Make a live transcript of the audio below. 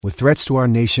With threats to our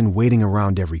nation waiting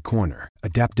around every corner,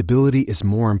 adaptability is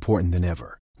more important than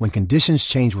ever. When conditions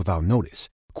change without notice,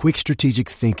 quick strategic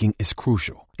thinking is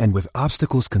crucial. And with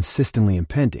obstacles consistently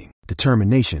impending,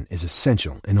 determination is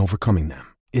essential in overcoming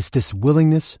them. It's this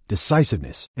willingness,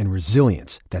 decisiveness, and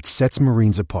resilience that sets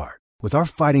Marines apart. With our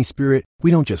fighting spirit, we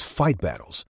don't just fight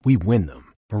battles, we win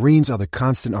them. Marines are the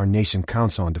constant our nation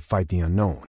counts on to fight the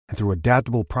unknown. And through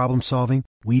adaptable problem solving,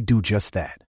 we do just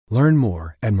that. Learn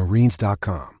more at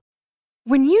marines.com.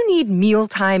 When you need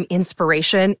mealtime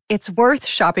inspiration, it's worth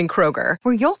shopping Kroger,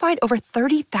 where you'll find over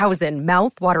 30,000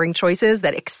 mouth-watering choices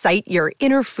that excite your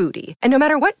inner foodie. And no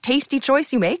matter what tasty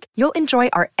choice you make, you'll enjoy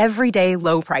our everyday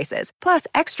low prices, plus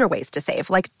extra ways to save,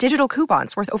 like digital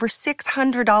coupons worth over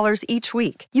 $600 each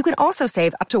week. You can also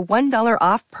save up to $1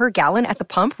 off per gallon at the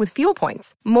pump with fuel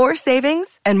points. More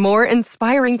savings and more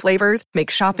inspiring flavors make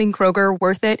shopping Kroger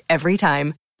worth it every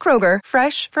time. Kroger,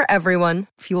 fresh for everyone.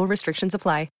 Fuel restrictions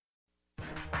apply.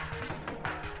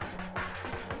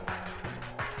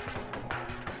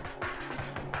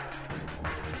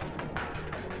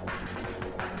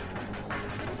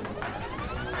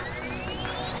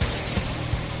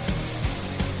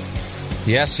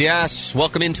 Yes, yes.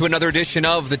 Welcome into another edition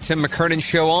of the Tim McKernan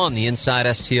Show on the Inside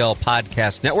STL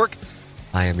Podcast Network.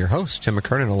 I am your host, Tim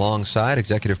McKernan, alongside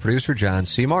executive producer John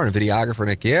Seymour and videographer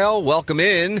Nick Yale. Welcome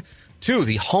in to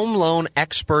the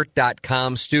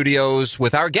HomeLoanExpert.com studios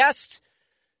with our guest,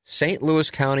 St. Louis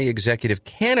County Executive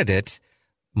Candidate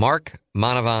Mark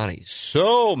Mantovani.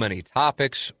 So many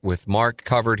topics with Mark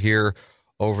covered here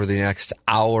over the next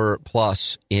hour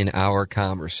plus in our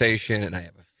conversation, and I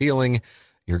have a feeling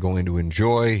you're going to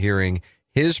enjoy hearing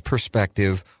his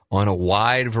perspective on a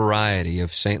wide variety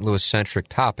of St. Louis-centric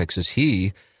topics as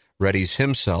he readies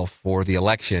himself for the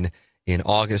election in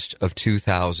August of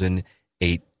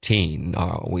 2018.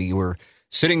 We were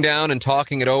sitting down and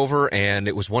talking it over, and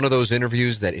it was one of those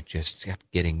interviews that it just kept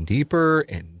getting deeper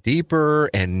and deeper.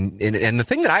 And the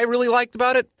thing that I really liked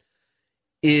about it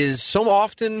is so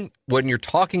often when you're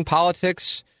talking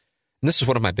politics, and this is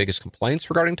one of my biggest complaints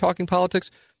regarding talking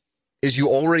politics, is you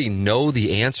already know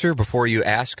the answer before you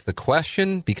ask the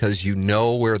question because you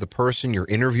know where the person you're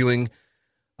interviewing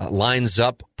lines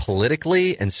up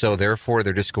politically, and so therefore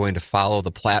they're just going to follow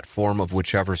the platform of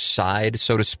whichever side,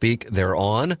 so to speak, they're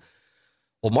on.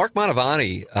 Well, Mark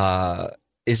Mantovani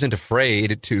isn't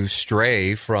afraid to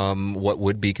stray from what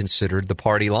would be considered the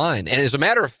party line. And as a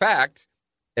matter of fact,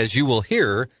 as you will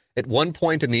hear, at one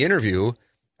point in the interview,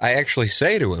 I actually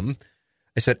say to him,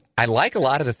 I said, I like a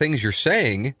lot of the things you're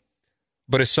saying,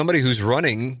 but as somebody who's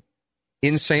running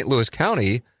in St. Louis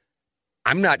County,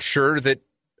 I'm not sure that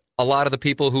a lot of the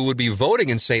people who would be voting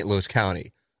in St. Louis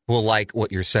County will like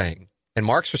what you're saying. And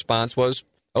Mark's response was,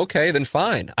 okay, then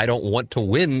fine. I don't want to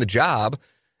win the job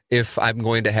if I'm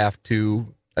going to have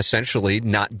to essentially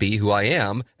not be who I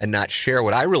am and not share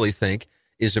what I really think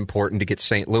is important to get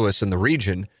St. Louis and the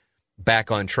region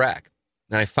back on track.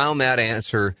 And I found that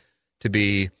answer to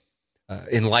be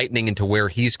enlightening into where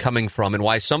he's coming from and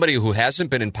why somebody who hasn't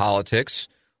been in politics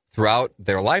throughout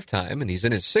their lifetime, and he's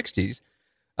in his 60s,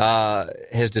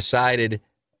 has decided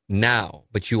now.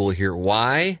 But you will hear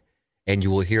why, and you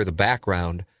will hear the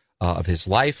background of his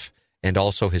life and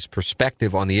also his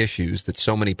perspective on the issues that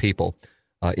so many people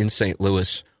in St.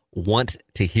 Louis want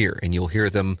to hear. And you'll hear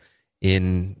them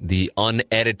in the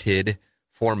unedited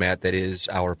format that is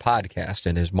our podcast.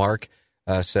 And as Mark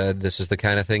said, this is the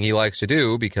kind of thing he likes to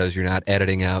do because you're not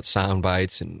editing out sound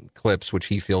bites and clips, which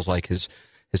he feels like has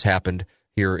happened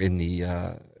here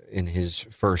in his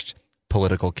first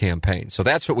political campaign. So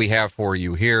that's what we have for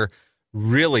you here.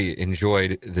 Really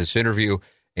enjoyed this interview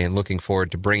and looking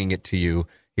forward to bringing it to you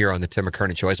here on the Tim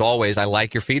McKernan Show. As always, I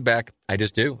like your feedback. I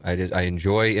just do. I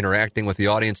enjoy interacting with the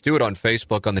audience. Do it on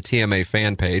Facebook on the TMA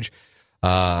fan page.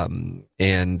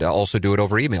 And also do it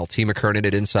over email,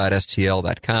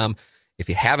 tmckkernan@InsideSTL.com. If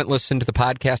you haven't listened to the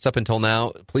podcast up until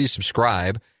now, please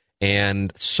subscribe.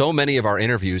 And so many of our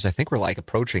interviews, I think we're like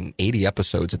approaching 80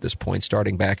 episodes at this point,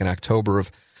 starting back in October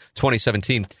of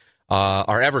 2017,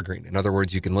 are evergreen. In other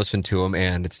words, you can listen to them,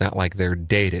 and it's not like they're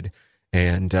dated.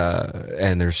 And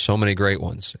there's so many great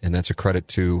ones. And that's a credit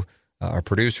to our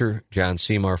producer, John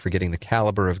Seymour, for getting the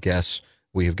caliber of guests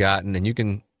we have gotten. And you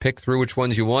can pick through which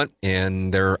ones you want,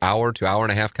 and there are hour to hour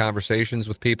and a half conversations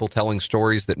with people telling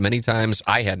stories that many times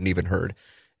I hadn't even heard.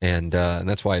 And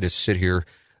that's why I just sit here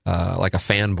like a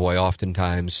fanboy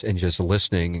oftentimes and just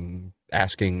listening and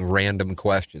asking random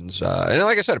questions. And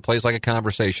like I said, it plays like a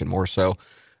conversation more so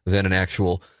than an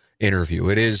actual interview.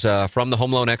 It is from the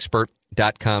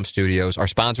HomeLoanExpert.com studios. Our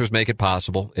sponsors make it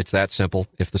possible. It's that simple.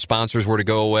 If the sponsors were to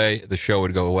go away, the show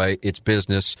would go away. It's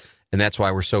business, and that's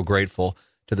why we're so grateful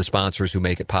to the sponsors who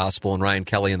make it possible. And Ryan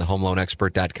Kelly and the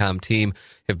HomeLoanExpert.com team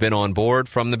have been on board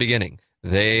from the beginning.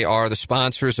 They are the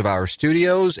sponsors of our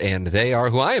studios, and they are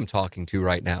who I am talking to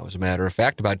right now, as a matter of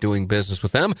fact, about doing business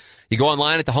with them. You go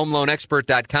online at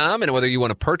thehomeloanexpert.com, and whether you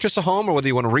want to purchase a home or whether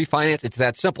you want to refinance, it's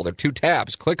that simple. There are 2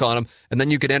 tabs. Click on them, and then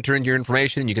you can enter in your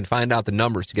information, and you can find out the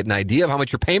numbers to get an idea of how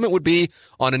much your payment would be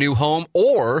on a new home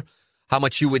or how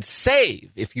much you would save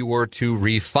if you were to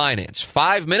refinance.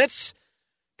 5 minutes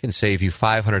can save you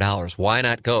 $500. Why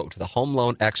not go to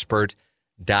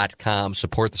thehomeloanexpert.com,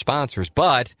 support the sponsors,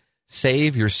 but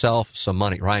save yourself some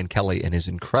money. Ryan Kelly and his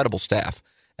incredible staff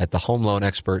at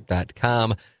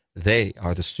thehomeloanexpert.com. They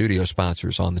are the studio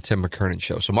sponsors on the Tim McKernan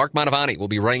Show. So Mark Mantovani will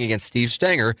be running against Steve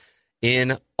Stenger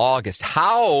in August.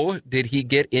 How did he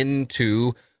get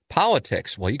into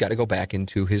politics? Well, you got to go back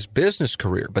into his business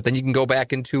career, but then you can go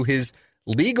back into his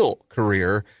legal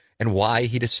career and why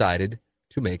he decided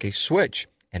to make a switch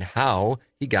and how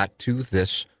he got to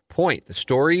this point. The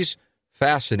story's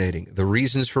fascinating. The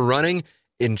reasons for running,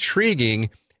 intriguing,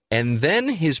 and then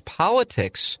his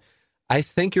politics, I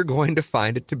think you're going to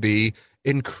find it to be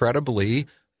incredibly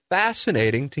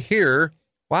fascinating to hear.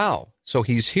 Wow, so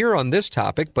he's here on this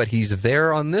topic, but he's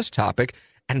there on this topic.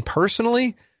 And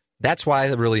personally, that's why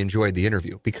I really enjoyed the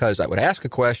interview, because I would ask a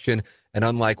question, and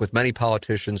unlike with many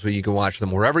politicians where you can watch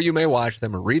them wherever you may watch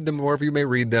them or read them wherever you may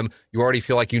read them, you already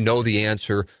feel like you know the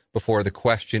answer before the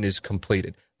question is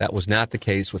completed. That was not the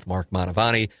case with Mark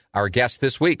Mantovani, our guest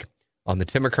this week on the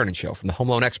Tim McKernan Show from the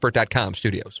HomeLoanExpert.com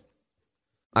studios.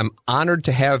 I'm honored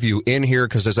to have you in here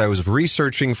because as I was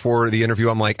researching for the interview,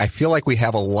 I'm like, I feel like we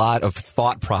have a lot of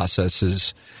thought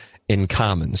processes in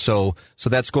common. So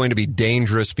that's going to be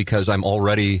dangerous because I'm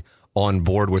already on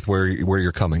board with where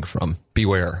you're coming from.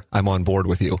 Beware, I'm on board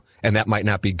with you. And that might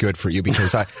not be good for you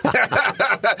because I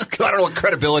don't know what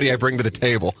credibility I bring to the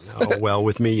table. Oh, well,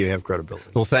 with me, you have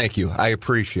credibility. Well, thank you. I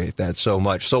appreciate that so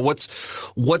much. So what's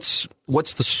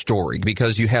the story?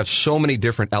 Because you have so many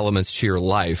different elements to your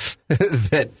life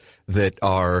that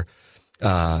are,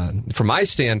 from my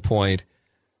standpoint,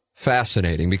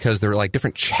 fascinating because they're like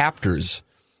different chapters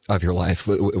of your life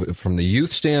from the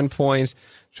youth standpoint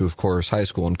to, of course, high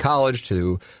school and college,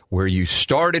 to where you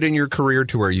started in your career,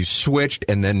 to where you switched,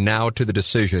 and then now to the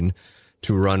decision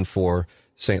to run for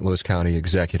St. Louis County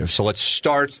Executive. So let's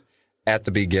start at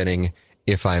the beginning,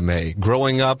 if I may.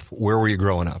 Growing up, where were you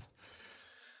growing up?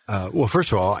 Well,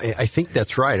 first of all, I think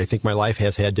that's right. I think my life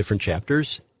has had different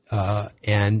chapters,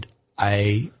 and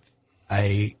I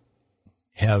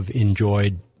have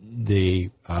enjoyed the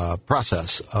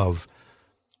process of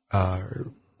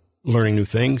learning new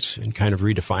things and kind of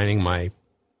redefining my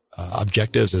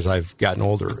objectives as I've gotten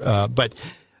older. But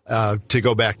to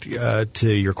go back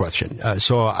to your question,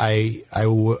 so I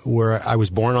was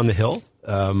born on the Hill.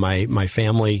 My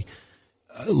family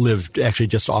lived actually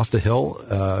just off the hill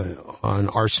on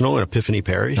Arsenal in Epiphany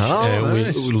Parish. Oh, and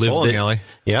nice. we lived Bowling alley.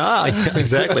 Yeah,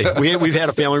 exactly. We've had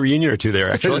a family reunion or two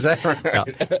there, actually. Is that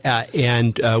right?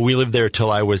 And we lived there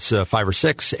till I was 5 or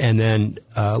 6, and then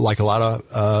like a lot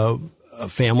of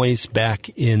families back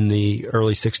in the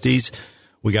early 60s,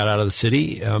 we got out of the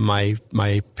city. My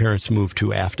parents moved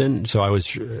to Afton, so I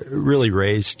was really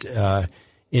raised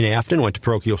in Afton, went to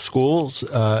parochial schools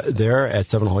there at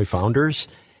Seven Holy Founders,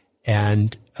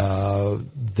 and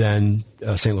then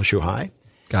St. Louis Shoe High.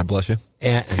 God bless you.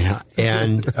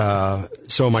 And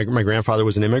so my grandfather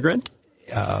was an immigrant.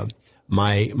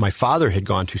 My father had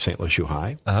gone to St. Louis Shoe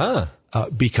High.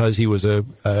 Because he was a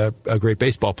great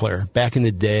baseball player. Back in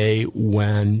the day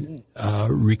when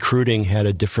recruiting had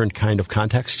a different kind of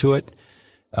context to it,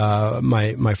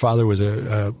 my father was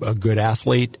a good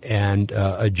athlete and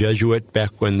a Jesuit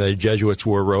back when the Jesuits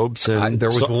wore robes. And there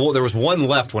was one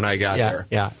left when I got there.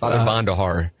 Yeah, Father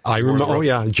Bondahar. I remember. Oh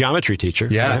yeah, geometry teacher.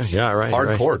 Yes, yeah, right.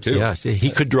 Hardcore right. too. Yes,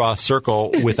 he could draw a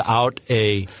circle without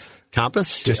a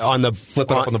compass, just on the flip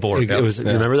it up on the board. It was,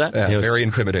 remember that? Yeah, it was very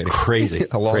intimidating. Crazy,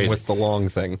 along with the long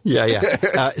thing.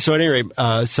 Yeah. So at any rate,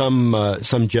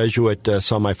 some Jesuit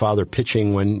saw my father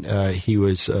pitching when he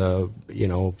was 7th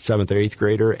or 8th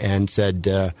grader and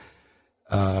said,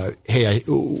 "Hey,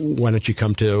 why don't you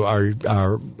come to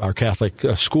our Catholic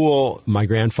school?" My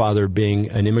grandfather, being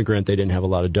an immigrant, they didn't have a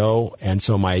lot of dough, and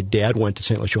so my dad went to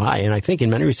St. Louis Shoe High, and I think in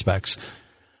many respects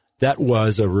that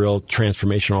was a real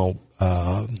transformational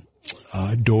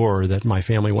door that my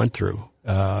family went through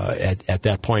at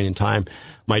that point in time.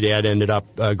 My dad ended up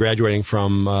graduating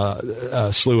from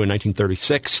SLU in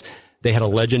 1936. They had a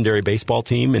legendary baseball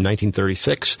team in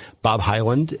 1936. Bob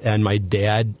Hyland and my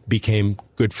dad became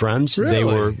good friends. Really? They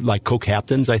were like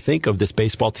co-captains, I think, of this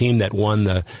baseball team that won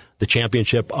the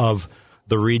championship of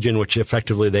the region, which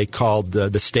effectively they called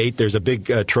the state. There's a big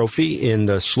trophy in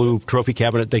the SLU trophy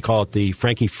cabinet. They call it the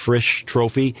Frankie Frisch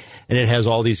Trophy, and it has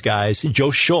all these guys.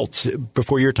 Joe Schultz,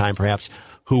 before your time perhaps,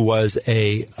 who was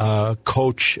a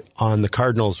coach on the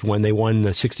Cardinals when they won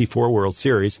the '64 World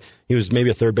Series. He was maybe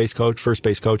a third base coach, first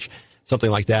base coach, something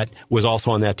like that, was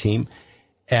also on that team.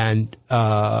 And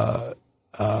so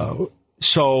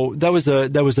that was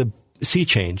a sea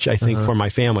change, I think, for my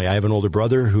family. I have an older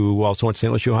brother who also went to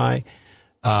St. Louis U High.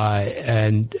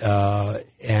 And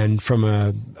from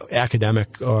a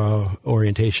academic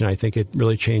orientation, I think it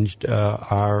really changed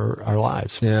our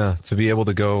lives. Yeah, to be able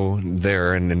to go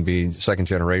there and be second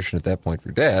generation at that point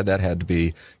for Dad, that had to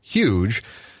be huge.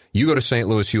 You go to St.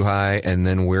 Louis U High, and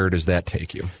then where does that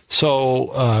take you?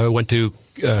 So I went to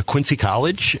Quincy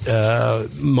College.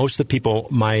 Most of the people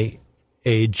my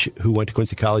age who went to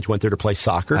Quincy College went there to play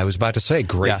soccer. I was about to say,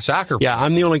 great soccer. Yeah,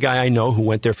 I'm the only guy I know who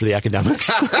went there for the academics,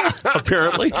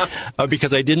 apparently,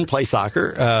 because I didn't play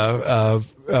soccer.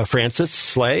 Francis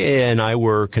Slay and I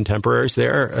were contemporaries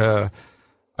there.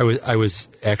 I was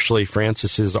actually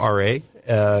Francis's RA in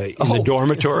the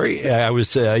dormitory. I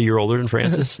was a year older than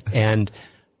Francis, and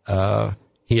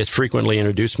he has frequently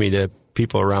introduced me to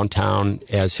people around town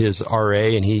as his RA,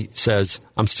 and he says,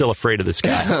 I'm still afraid of this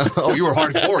guy. Oh, you were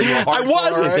hardcore. I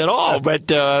wasn't at all,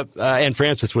 but and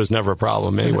Francis was never a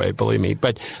problem anyway, believe me.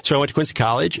 But so I went to Quincy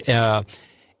College,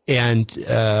 and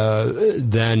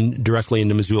then directly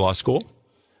into Mizzou Law School.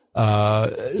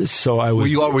 So I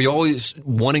was. Were you always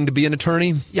wanting to be an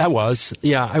attorney? Yeah, I was.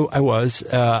 Yeah, I was.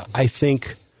 I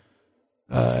think.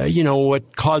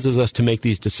 What causes us to make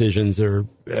these decisions are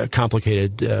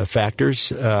complicated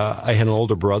factors. I had an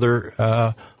older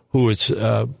brother who was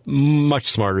much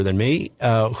smarter than me,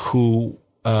 who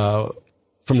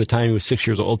from the time he was 6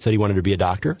 years old said he wanted to be a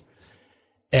doctor.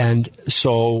 And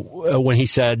so when he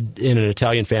said in an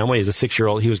Italian family as a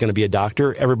 6-year-old he was going to be a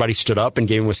doctor, everybody stood up and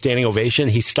gave him a standing ovation.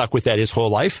 He stuck with that his whole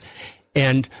life.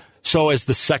 And so as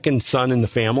the second son in the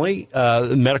family,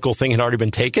 the medical thing had already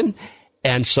been taken.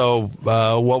 And so,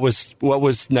 what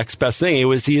was next best thing? It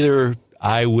was either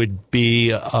I would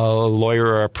be a lawyer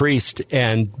or a priest,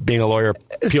 and being a lawyer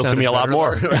appealed to me a lot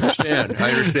more. I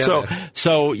understand.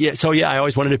 So I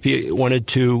always wanted to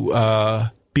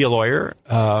be a lawyer.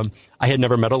 I had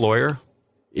never met a lawyer,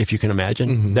 if you can imagine.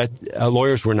 Mm-hmm. That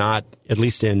lawyers were not, at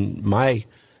least in my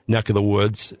neck of the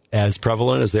woods, as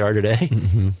prevalent as they are today.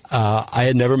 Mm-hmm. I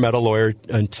had never met a lawyer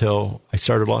until I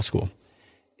started law school,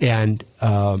 and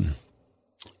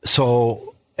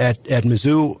so at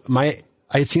Mizzou, I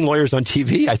had seen lawyers on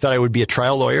TV. I thought I would be a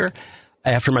trial lawyer.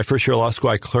 After my first year of law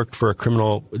school, I clerked for a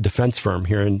criminal defense firm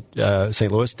here in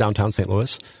St. Louis, downtown St.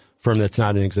 Louis, firm that's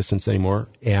not in existence anymore,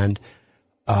 and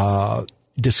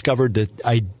discovered that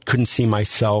I couldn't see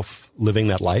myself living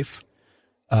that life.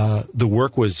 The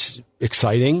work was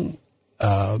exciting,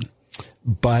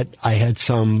 but I had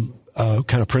some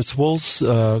kind of principles,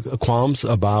 qualms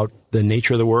about the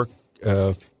nature of the work.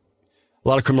 A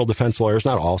lot of criminal defense lawyers,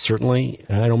 not all, certainly.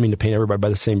 I don't mean to paint everybody by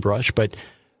the same brush, but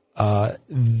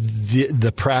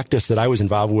the practice that I was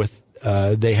involved with,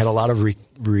 they had a lot of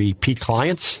repeat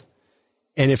clients.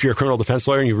 And if you're a criminal defense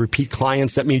lawyer and you repeat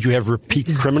clients, that means you have repeat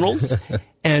criminals.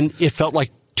 And it felt like,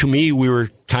 to me, we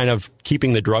were kind of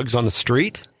keeping the drugs on the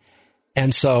street.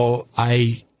 And so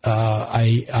I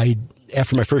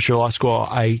after my first year of law school,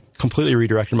 I completely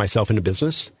redirected myself into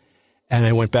business. And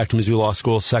I went back to Mizzou Law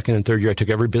School second and third year. I took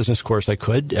every business course I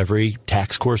could, every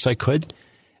tax course I could.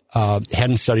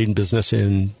 Hadn't studied in business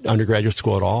in undergraduate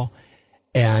school at all.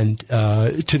 And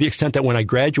to the extent that when I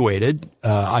graduated,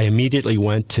 I immediately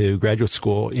went to graduate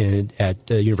school at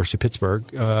the University of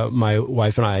Pittsburgh. My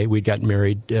wife and I, we'd gotten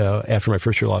married after my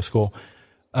first year of law school.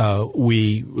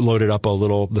 We loaded up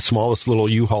the smallest little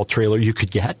U-Haul trailer you could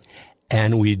get.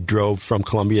 And we drove from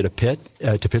Columbia to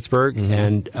Pittsburgh, mm-hmm.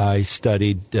 and I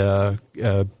studied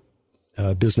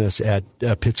business at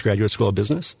Pitt's Graduate School of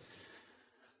Business.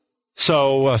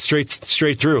 So straight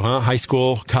through, high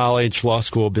school, college, law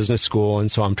school, business school, and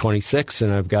so I'm 26,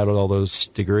 and I've got all those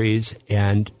degrees.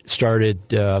 And started.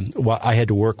 I had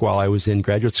to work while I was in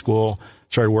graduate school.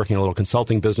 Started working a little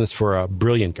consulting business for a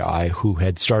brilliant guy who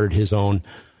had started his own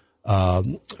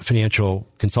financial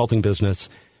consulting business.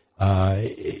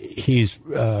 He's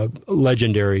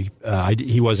legendary.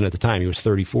 He wasn't at the time. He was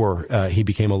 34. He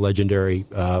became a legendary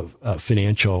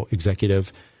financial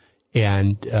executive,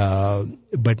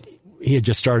 but he had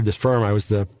just started this firm. I was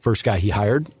the first guy he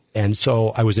hired, and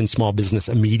so I was in small business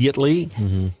immediately,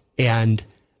 mm-hmm. and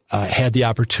had the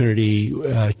opportunity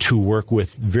to work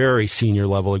with very senior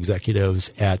level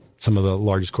executives at some of the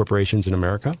largest corporations in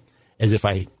America, as if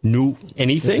I knew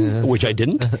anything, which I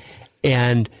didn't,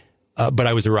 and but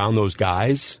I was around those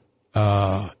guys,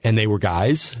 and they were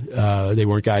guys. They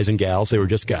weren't guys and gals. They were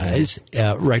just guys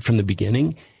right from the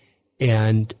beginning.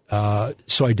 And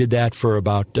so I did that for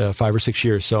about 5 or 6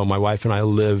 years. So my wife and I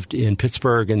lived in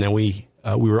Pittsburgh, and then we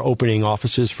were opening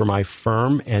offices for my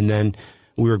firm, and then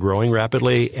we were growing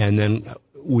rapidly, and then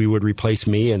we would replace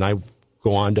me, and I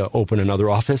go on to open another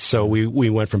office. So we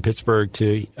went from Pittsburgh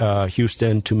to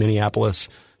Houston to Minneapolis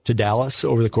to Dallas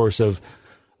over the course of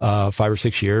 5 or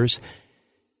 6 years.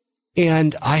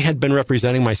 And I had been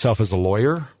representing myself as a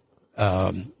lawyer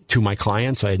to my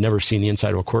clients. I had never seen the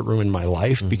inside of a courtroom in my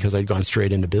life because I'd gone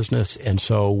straight into business. And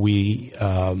so we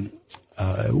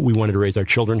wanted to raise our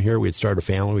children here. We had started a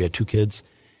family. We had 2 kids.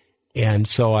 And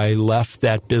so I left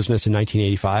that business in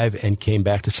 1985 and came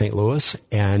back to St. Louis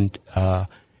and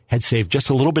had saved just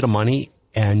a little bit of money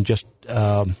and just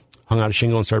hung out a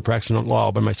shingle and started practicing law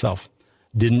all by myself.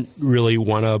 Didn't really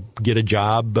want to get a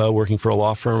job working for a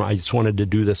law firm. I just wanted to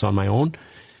do this on my own.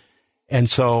 And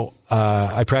so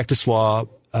I practiced law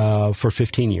for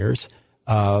 15 years.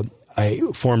 I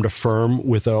formed a firm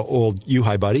with an old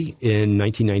U-High buddy in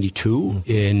 1992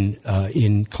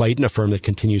 in Clayton, a firm that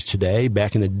continues today.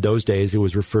 Back in those days, it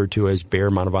was referred to as Baer,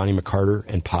 Mantovani, McCarter,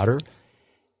 and Potter.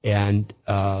 And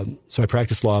so I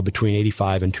practiced law between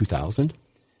 85 and 2000.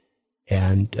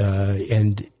 And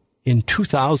in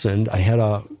 2000, I had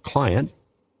a client,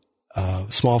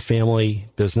 small family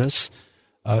business,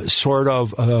 sort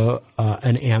of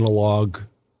an analog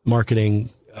marketing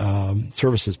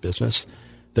services business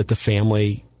that the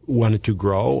family wanted to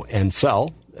grow and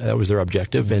sell. That was their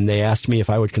objective. And they asked me if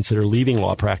I would consider leaving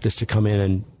law practice to come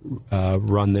in and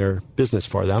run their business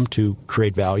for them to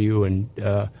create value and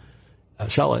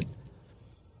sell it.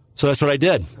 So that's what I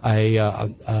did.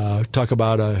 I talk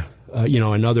about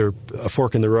another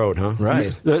fork in the road, huh?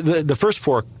 Right. The first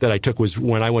fork that I took was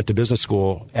when I went to business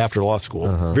school after law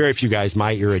school. Very few guys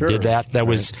my era did that. That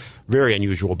was very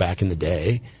unusual back in the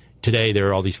day. Today, there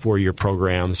are all these 4-year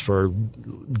programs for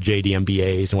JD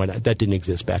MBAs and whatnot. That didn't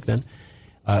exist back then.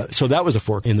 So that was a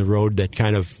fork in the road that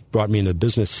kind of brought me into the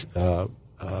business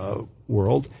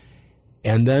world.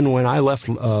 And then when I left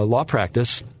law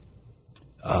practice,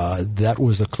 that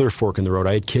was a clear fork in the road.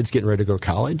 I had kids getting ready to go to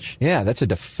college. Yeah, that's a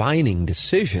defining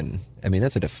decision. I mean,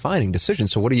 that's a defining decision.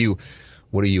 So what are you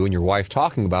and your wife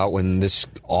talking about when this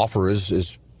offer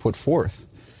is put forth?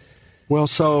 Well,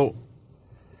 so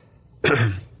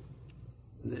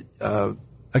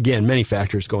again, many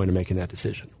factors go into making that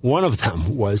decision. One of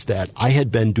them was that I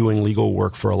had been doing legal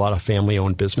work for a lot of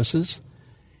family-owned businesses,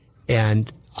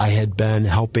 and I had been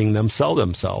helping them sell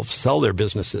their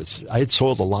businesses. I had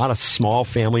sold a lot of small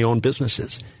family-owned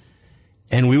businesses.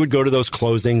 And we would go to those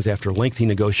closings after lengthy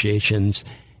negotiations,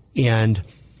 and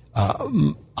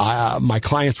my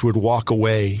clients would walk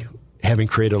away having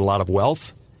created a lot of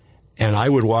wealth, and I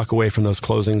would walk away from those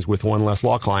closings with one less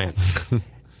law client.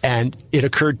 And it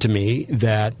occurred to me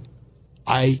that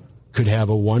I could have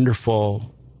a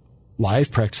wonderful life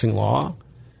practicing law.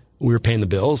 We were paying the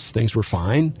bills. Things were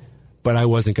fine. But I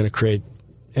wasn't going to create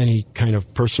any kind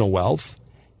of personal wealth.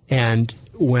 And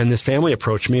when this family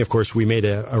approached me, of course, we made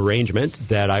an arrangement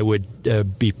that I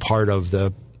would be part of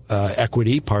the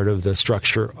equity, part of the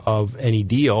structure of any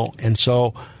deal. And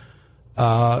so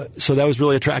that was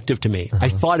really attractive to me. I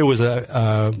thought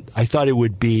it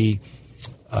would be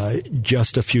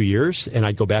just a few years, and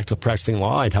I'd go back to practicing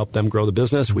law. I'd help them grow the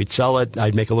business. We'd sell it.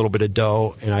 I'd make a little bit of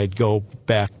dough, and I'd go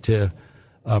back to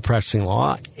practicing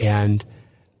law. And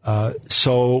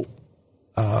so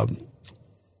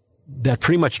that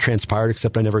pretty much transpired,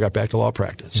 except I never got back to law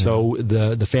practice. Yeah. So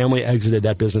the family exited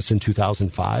that business in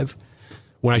 2005.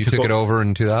 When you took it over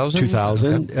in 2000?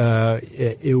 2000.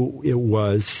 Okay. It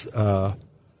was about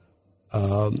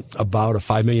a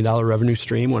 $5 million revenue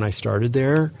stream when I started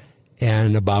there,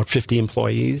 and about 50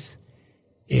 employees.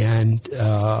 And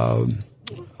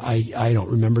I don't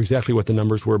remember exactly what the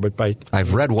numbers were, but by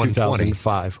I've read 120.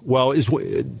 2005. Well,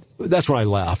 that's when I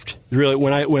left. Really,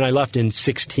 when I left in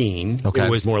 2016, it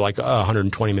was more like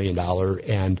 $120 million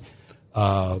and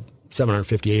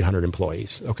 750, 800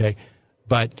 employees. Okay,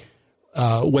 but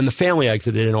when the family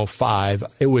exited in 2005,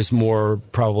 it was more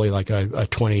probably like a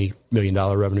 $20 million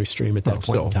revenue stream at that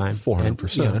point in time.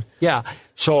 400%. Yeah.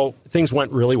 So things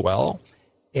went really well.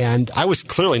 And I was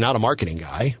clearly not a marketing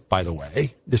guy, by the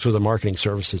way. This was a marketing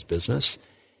services business.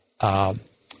 I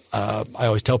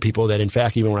always tell people that, in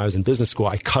fact, even when I was in business school,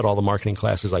 I cut all the marketing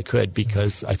classes I could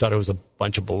because I thought it was a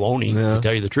bunch of baloney, to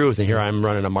tell you the truth. And here I'm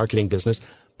running a marketing business.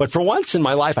 But for once in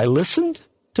my life, I listened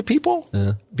to people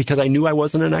because I knew I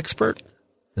wasn't an expert.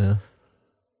 Yeah.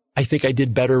 I think I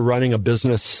did better running a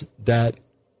business that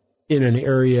in an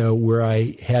area where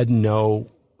I had no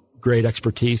great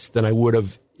expertise than I would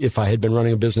have if I had been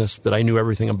running a business that I knew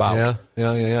everything about.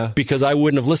 Yeah. Because I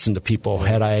wouldn't have listened to people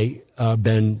had I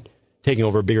been taking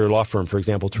over a bigger law firm, for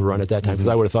example, to run at that time, because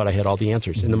I would have thought I had all the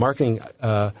answers. In the marketing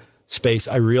space,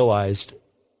 I realized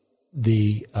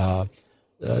the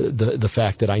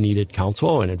fact that I needed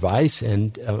counsel and advice,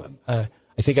 and I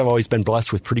think I've always been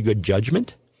blessed with pretty good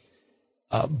judgment.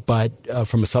 But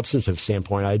from a substantive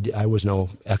standpoint, I was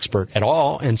no expert at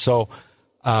all, and so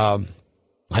I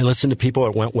listened to people.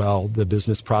 It went well. The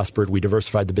business prospered. We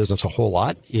diversified the business a whole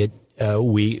lot.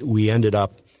 We ended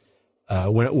up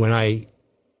when I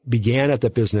began at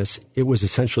that business, it was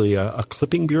essentially a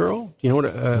clipping bureau. You know what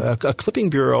a clipping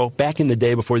bureau back in the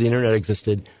day before the internet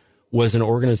existed was an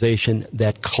organization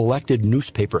that collected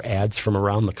newspaper ads from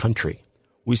around the country.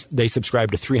 They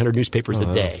subscribed to 300 newspapers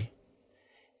a day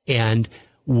and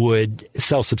would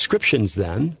sell subscriptions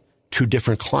then to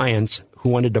different clients who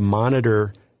wanted to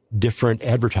monitor different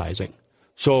advertising.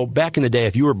 So back in the day,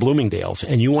 if you were Bloomingdale's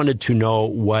and you wanted to know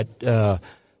what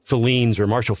Filene's or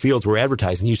Marshall Field's were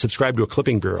advertising, you subscribed to a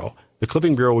clipping bureau. The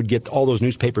clipping bureau would get all those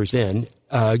newspapers in,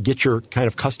 get your kind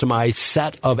of customized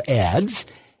set of ads,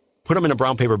 put them in a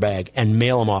brown paper bag, and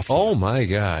mail them off. Oh my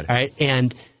God! All right,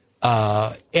 and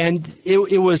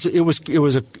it was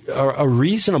a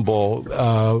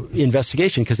reasonable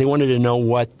investigation because they wanted to know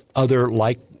what other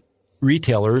like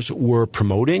retailers were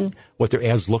promoting, what their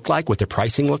ads looked like, what their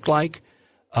pricing looked like,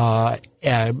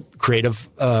 and creative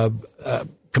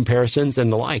comparisons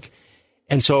and the like.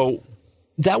 And so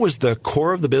that was the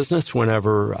core of the business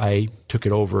whenever I took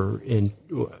it over in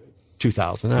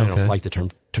 2000. I don't like the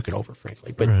term took it over,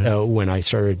 frankly, but when I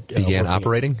started began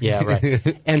operating. Yeah,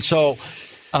 right. And so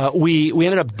we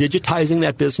ended up digitizing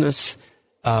that business.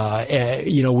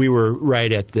 We were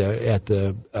right at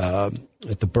the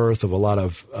birth of a lot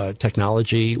of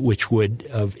technology, which would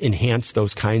have enhanced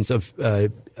those kinds of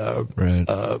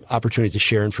opportunities to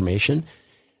share information.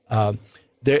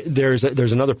 There's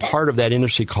another part of that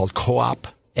industry called co-op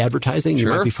advertising.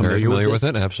 Sure, you might be familiar with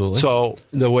it. Absolutely. So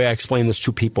the way I explain this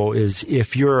to people is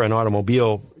if you're an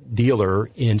automobile dealer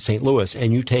in St. Louis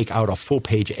and you take out a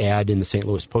full-page ad in the St.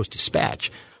 Louis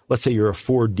Post-Dispatch, let's say you're a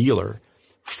Ford dealer,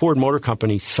 Ford Motor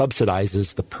Company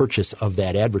subsidizes the purchase of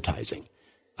that advertising.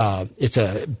 It's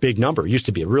a big number. It used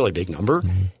to be a really big number.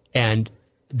 Mm-hmm. And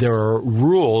there are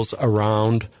rules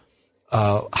around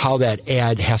how that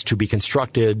ad has to be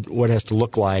constructed, what it has to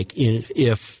look like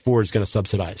if Ford's going to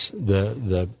subsidize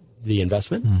the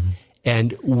investment. Mm-hmm.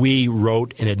 And we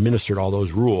wrote and administered all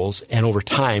those rules. And over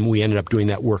time, we ended up doing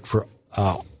that work for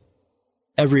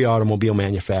every automobile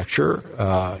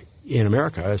manufacturer in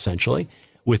America, essentially,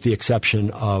 with the exception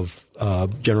of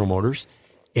General Motors.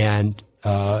 And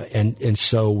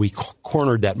so we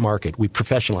cornered that market. We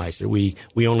professionalized it.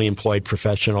 We only employed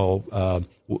professional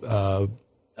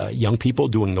young people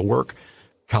doing the work,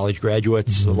 college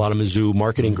graduates, a lot of Mizzou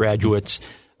marketing graduates.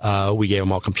 We gave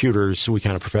them all computers, so we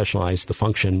kind of professionalized the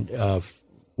function of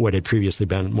what had previously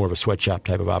been more of a sweatshop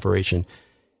type of operation,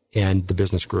 and the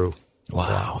business grew.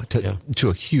 Wow, to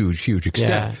a huge, huge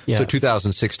extent. Yeah. So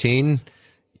 2016,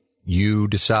 you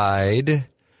decide...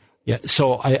 Yeah,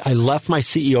 so I left my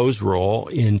CEO's role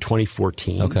in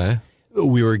 2014. Okay.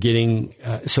 We were getting,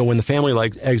 so when the family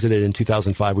exited in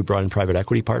 2005, we brought in private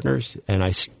equity partners, and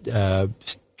I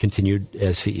continued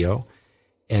as CEO.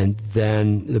 And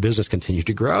then the business continued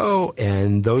to grow,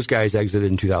 and those guys exited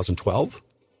in 2012.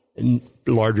 And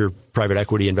larger private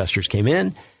equity investors came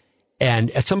in.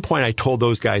 And at some point, I told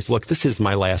those guys, look, this is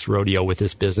my last rodeo with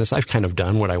this business. I've kind of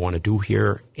done what I want to do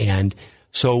here. And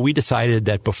so we decided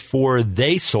that before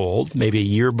they sold, maybe a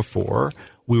year before,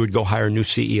 we would go hire a new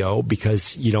CEO,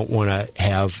 because you don't want to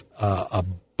have a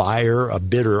buyer, a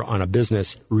bidder on a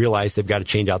business realize they've got to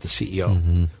change out the CEO.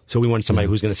 Mm-hmm. So we wanted somebody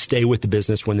who's going to stay with the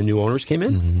business when the new owners came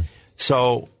in. Mm-hmm.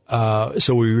 So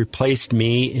we replaced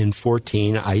me in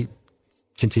 2014. I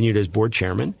continued as board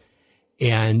chairman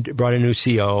and brought a new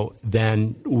CEO.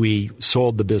 Then we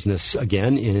sold the business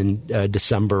again in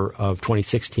December of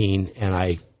 2016, and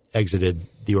I exited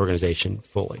the organization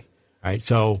fully. All right.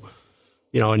 So,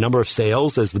 a number of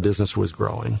sales as the business was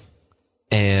growing.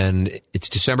 And it's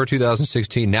December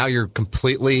 2016. Now you're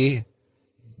completely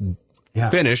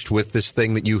finished with this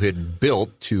thing that you had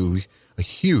built to a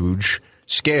huge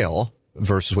scale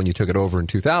versus when you took it over in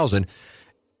 2000.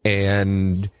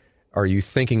 And are you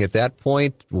thinking at that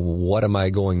point, what am I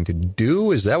going to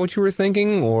do? Is that what you were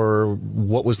thinking? Or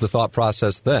what was the thought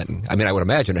process then? I mean, I would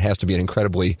imagine it has to be an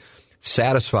incredibly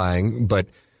satisfying, but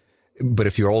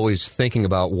if you're always thinking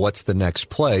about what's the next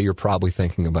play, you're probably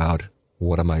thinking about,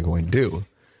 what am I going to do?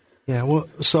 Yeah, well,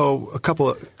 so a couple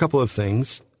of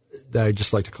things that I'd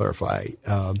just like to clarify.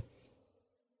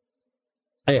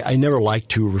 I never like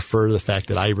to refer to the fact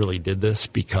that I really did this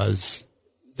because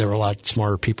there were a lot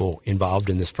smarter people involved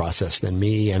in this process than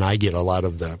me, and I get a lot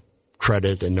of the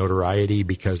credit and notoriety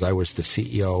because I was the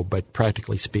CEO. But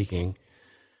practically speaking,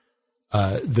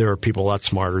 there are people a lot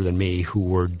smarter than me who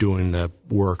were doing the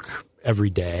work every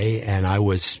day, and I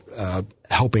was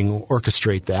helping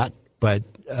orchestrate that. But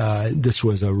this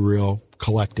was a real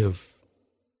collective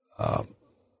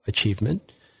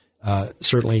achievement,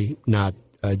 certainly not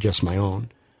just my own.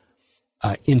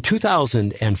 In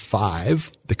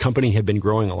 2005, the company had been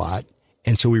growing a lot,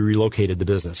 and so we relocated the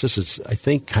business. This is, I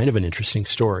think, kind of an interesting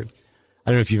story. I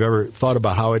don't know if you've ever thought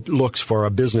about how it looks for a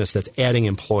business that's adding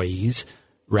employees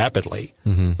rapidly,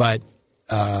 but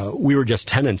we were just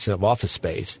tenants of office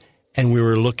space, and we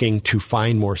were looking to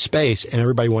find more space, and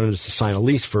everybody wanted us to sign a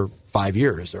lease for 5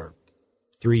 years or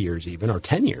 3 years even, or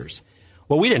 10 years.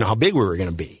 Well, we didn't know how big we were going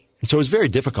to be. And so it was very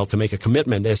difficult to make a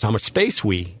commitment as to how much space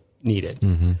we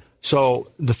needed. So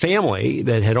the family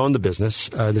that had owned the business,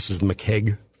 this is the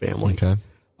McKeag family,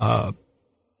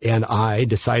 and I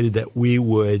decided that we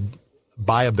would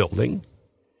buy a building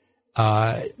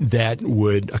that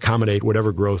would accommodate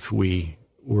whatever growth we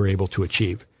were able to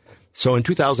achieve. So in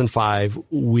 2005,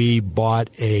 we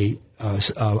bought a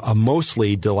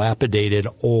mostly dilapidated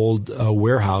old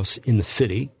warehouse in the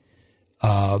city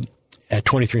at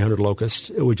 2300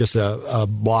 Locust. It was just a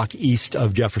block east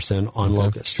of Jefferson on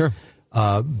Locust. Sure.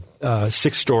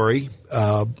 6-story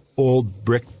old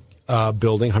brick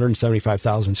building,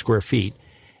 175,000 square feet.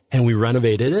 And we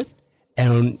renovated it,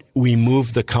 and we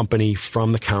moved the company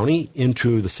from the county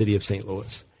into the city of St.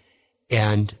 Louis,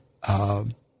 and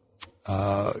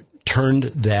turned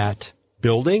that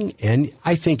building, and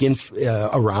I think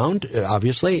around,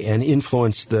 obviously, and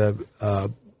influenced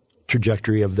the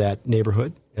trajectory of that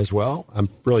neighborhood as well. I'm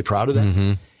really proud of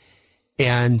that.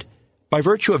 And by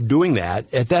virtue of doing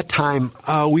that, at that time,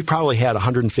 we probably had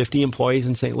 150 employees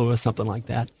in St. Louis, something like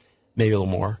that, maybe a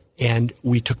little more. And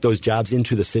we took those jobs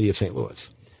into the city of St. Louis.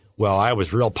 Well, I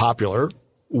was real popular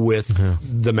with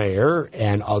the mayor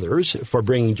and others for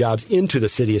bringing jobs into the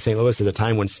city of St. Louis at a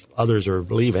time when others are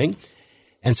leaving.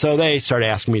 And so they started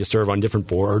asking me to serve on different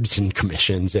boards and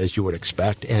commissions, as you would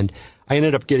expect. And I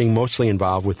ended up getting mostly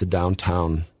involved with the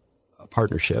downtown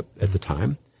partnership at the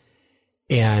time.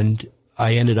 And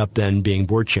I ended up then being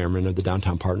board chairman of the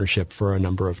downtown partnership for a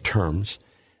number of terms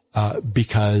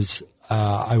because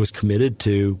I was committed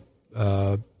to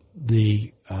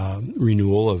the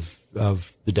renewal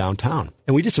of the downtown.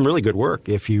 And we did some really good work.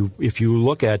 If you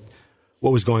look at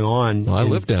what was going on. Well, I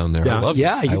lived down there. I loved it.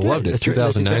 I loved it.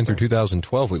 2009 through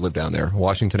 2012, we lived down there.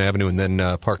 Washington Avenue and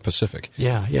then Park Pacific.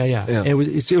 Yeah.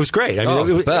 It was great. I mean,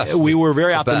 it was the best. We were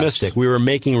very optimistic. We were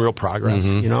making real progress,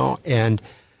 and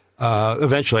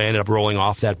eventually I ended up rolling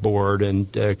off that board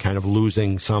and kind of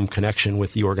losing some connection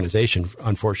with the organization,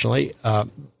 unfortunately. And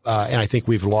I think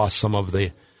we've lost some of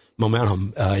the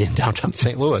momentum in downtown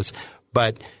St. Louis.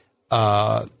 But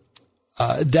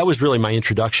that was really my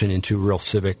introduction into real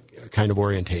civic kind of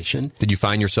orientation. Did you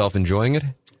find yourself enjoying it?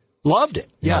 Loved it.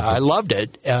 Yeah, I loved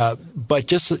it. But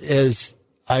just as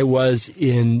I was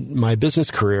in my business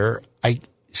career, I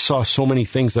saw so many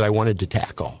things that I wanted to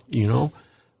tackle,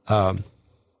 I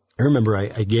remember I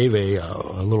gave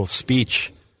a little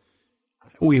speech.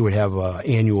 We would have an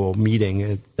annual meeting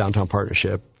at Downtown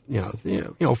Partnership,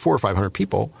 400 or 500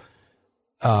 people.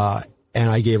 And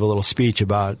I gave a little speech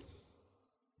about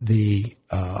the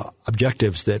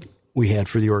objectives that we had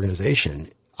for the organization,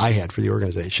 I had for the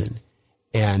organization.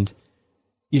 And,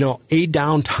 a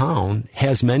downtown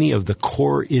has many of the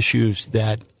core issues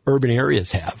that urban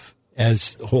areas have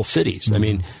as whole cities. I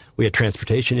mean, we had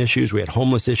transportation issues, we had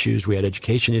homeless issues, we had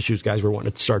education issues. Guys were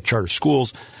wanting to start charter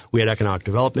schools. We had economic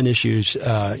development issues.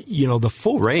 The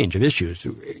full range of issues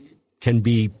can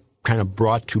be kind of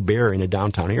brought to bear in a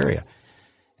downtown area.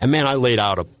 And man, I laid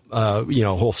out a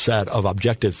whole set of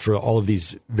objectives for all of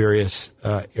these various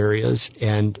areas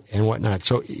and whatnot.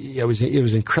 So it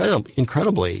was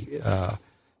incredibly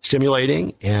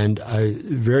stimulating, and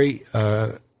very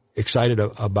excited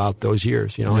about those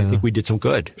years. I think we did some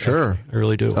good. Sure, I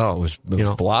really do. Oh, it was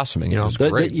blossoming. It was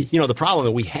great. The problem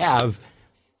that we have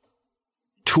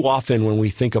too often when we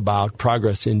think about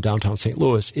progress in downtown St.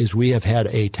 Louis is we have had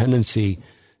a tendency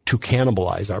to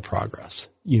cannibalize our progress.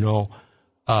 3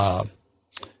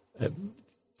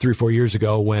 or 4 years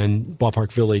ago when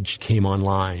Ballpark Village came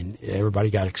online, everybody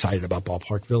got excited about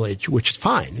Ballpark Village, which is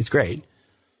fine. It's great.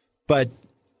 But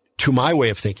to my way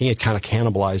of thinking, it kind of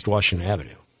cannibalized Washington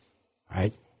Avenue,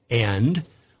 right? And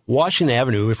Washington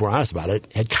Avenue, if we're honest about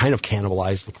it, had kind of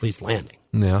cannibalized the Police Landing.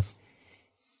 Yeah.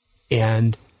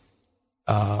 And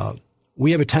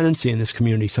we have a tendency in this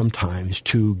community sometimes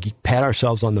to pat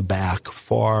ourselves on the back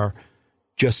for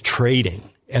just trading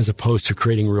as opposed to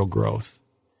creating real growth.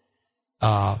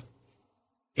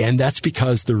 And that's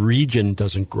because the region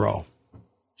doesn't grow.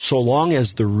 So long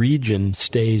as the region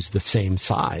stays the same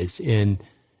size in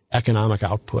economic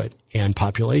output and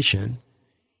population,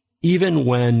 even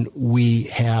when we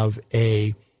have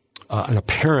an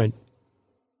apparent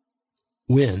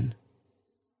win,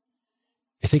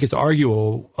 I think it's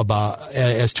arguable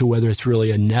as to whether it's really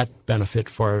a net benefit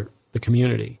for the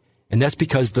community. And that's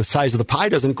because the size of the pie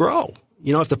doesn't grow.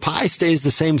 You know, if the pie stays the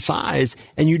same size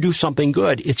and you do something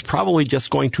good, it's probably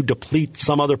just going to deplete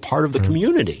some other part of the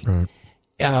community.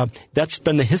 Right. That's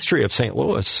been the history of St.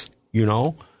 Louis. You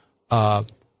know,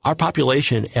 our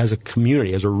population as a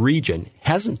community, as a region,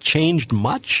 hasn't changed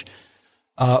much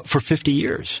for 50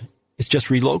 years. It's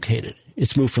just relocated.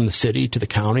 It's moved from the city to the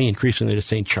county, increasingly to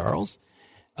St. Charles.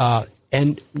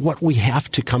 And what we have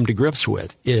to come to grips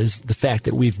with is the fact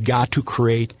that we've got to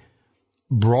create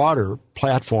broader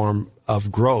platform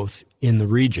of growth in the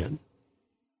region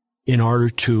in order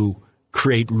to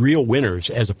create real winners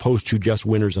as opposed to just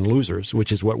winners and losers,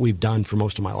 which is what we've done for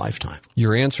most of my lifetime.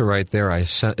 Your answer right there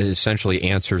essentially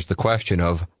answers the question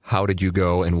of how did you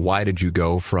go and why did you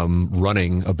go from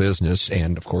running a business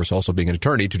and, of course, also being an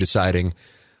attorney to deciding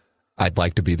I'd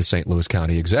like to be the St. Louis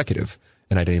County executive.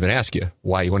 And I didn't even ask you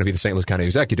why you want to be the St. Louis County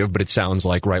executive, but it sounds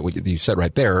like what you said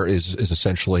right there is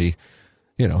essentially,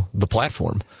 you know, the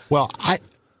platform. Well,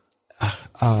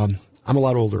 I'm a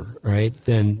lot older, right,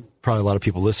 than probably a lot of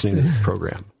people listening to this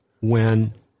program.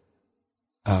 When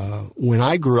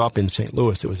I grew up in St.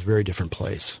 Louis, it was a very different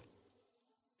place.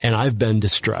 And I've been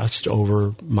distressed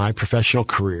over my professional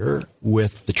career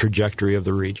with the trajectory of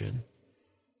the region.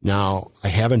 Now, I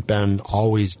haven't been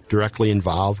always directly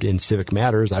involved in civic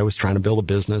matters. I was trying to build a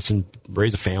business and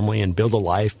raise a family and build a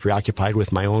life preoccupied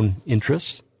with my own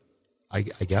interests, I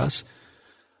guess.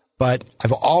 But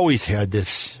I've always had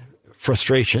this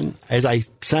frustration, as I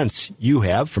sense you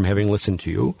have from having listened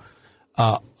to you,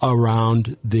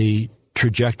 around the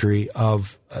trajectory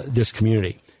of this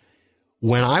community.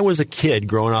 When I was a kid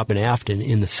growing up in Afton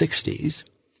in the 60s,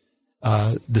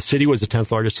 the city was the 10th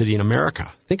largest city in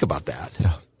America. Think about that.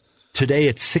 Yeah. Today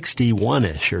it's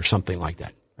 61-ish or something like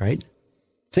that, right?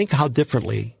 Think how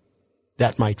differently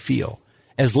that might feel.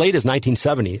 As late as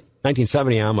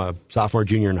 1970, I'm a sophomore,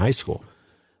 junior in high school.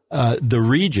 The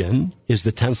region is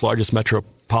the 10th largest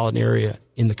metropolitan area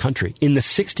in the country. In the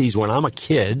 60s, when I'm a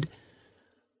kid,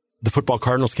 the football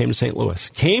Cardinals came to St. Louis.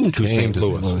 Came to St.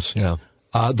 Louis. Yeah.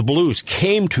 The Blues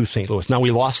came to St. Louis. Now,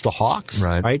 we lost the Hawks,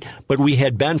 right? But we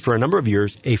had been, for a number of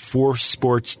years, a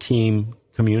four-sports team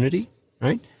community,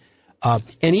 right?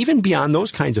 And even beyond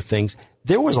those kinds of things,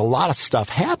 there was a lot of stuff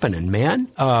happening, man.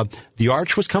 The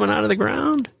Arch was coming out of the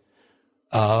ground.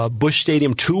 Busch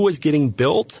Stadium 2 was getting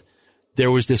built.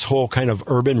 There was this whole kind of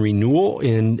urban renewal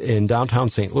in downtown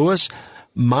St. Louis.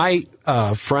 My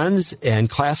friends and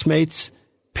classmates'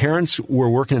 parents were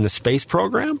working in the space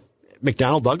program,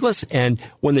 McDonnell Douglas, and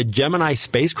when the Gemini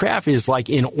spacecraft is like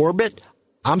in orbit,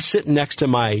 I'm sitting next to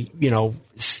my,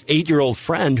 8-year-old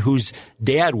friend whose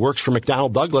dad works for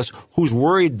McDonnell Douglas, who's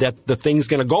worried that the thing's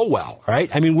going to go well,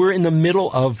 right? I mean, we're in the middle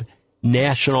of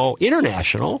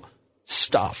international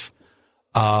stuff.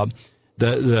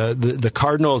 The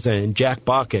Cardinals and Jack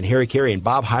Buck and Harry Carey and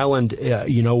Bob Hyland,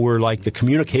 were like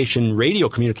the radio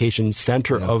communication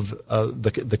center of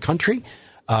the country.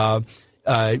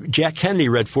 Jack Kennedy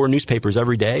read 4 newspapers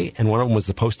every day, and one of them was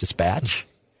the Post-Dispatch.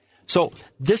 So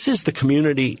this is the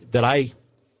community that I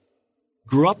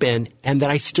grew up in and that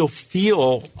I still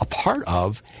feel a part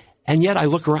of. And yet I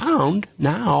look around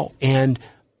now and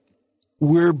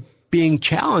we're being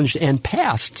challenged and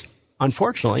passed,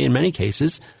 unfortunately, in many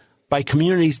cases, by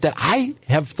communities that I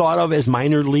have thought of as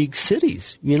minor league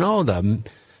cities. You know, the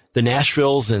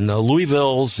Nashvilles and the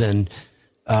Louisvilles and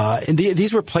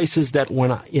these were places that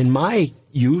in my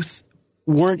youth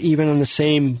weren't even in the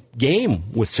same game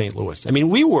with St. Louis. I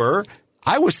mean,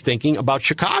 I was thinking about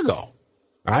Chicago,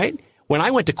 right? When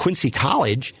I went to Quincy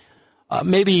College,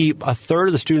 maybe a third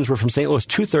of the students were from St. Louis,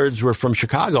 2/3 were from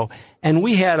Chicago, and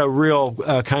we had a real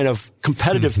kind of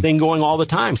competitive thing going all the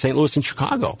time, St. Louis and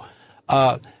Chicago.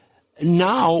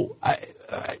 Now,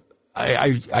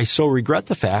 I so regret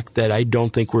the fact that I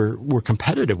don't think we're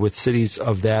competitive with cities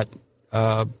of that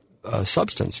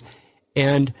substance.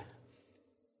 And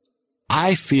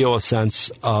I feel a sense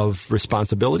of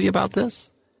responsibility about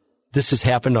this. This has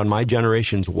happened on my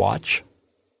generation's watch.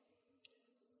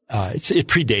 It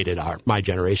predated my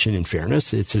generation, in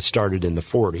fairness. It started in the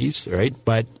 40s, right?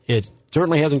 But it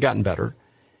certainly hasn't gotten better.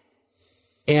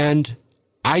 And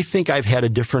I think I've had a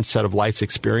different set of life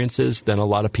experiences than a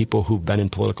lot of people who've been in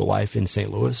political life in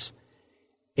St. Louis.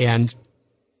 And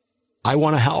I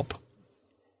want to help.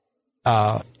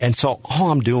 And so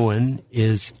all I'm doing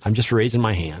is I'm just raising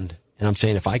my hand and I'm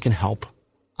saying, if I can help,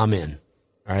 I'm in.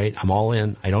 All right. I'm all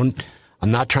in. I'm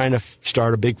not trying to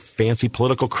start a big fancy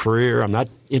political career. I'm not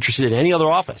interested in any other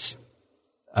office.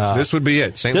 This would be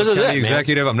it. St. Louis County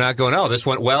Executive. I'm not going, this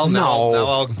went well. Now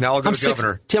I'll go to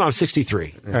governor. Tim, I'm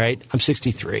 63. All right. I'm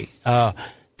 63.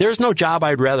 There's no job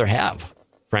I'd rather have,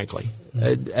 frankly.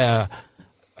 I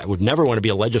would never want to be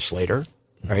a legislator,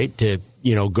 right? To,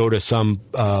 go to some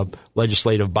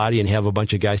legislative body and have a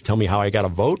bunch of guys tell me how I got to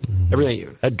vote.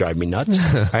 Everything, that'd drive me nuts,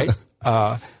 right?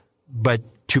 But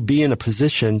to be in a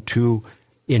position to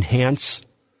enhance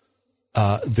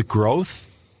the growth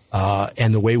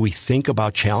and the way we think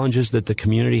about challenges that the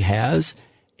community has,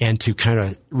 and to kind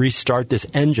of restart this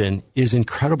engine is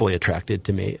incredibly attractive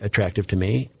to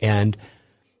me. And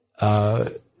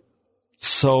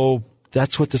so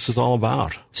that's what this is all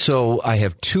about. So I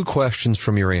have two questions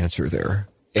from your answer there,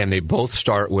 and they both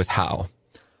start with how.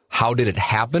 How did it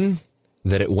happen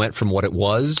that it went from what it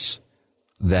was,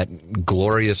 that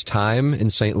glorious time in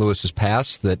St. Louis's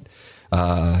past that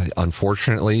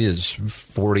unfortunately is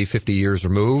 40, 50 years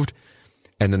removed?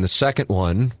 And then the second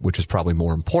one, which is probably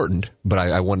more important, but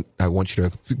I want you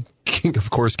to, of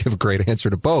course, give a great answer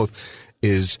to both,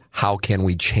 is how can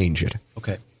we change it?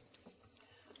 Okay.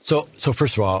 So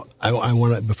first of all, I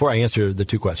want to, before I answer the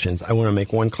two questions, I want to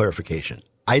make one clarification.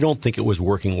 I don't think it was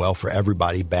working well for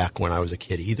everybody back when I was a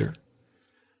kid either.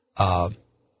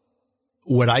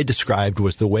 What I described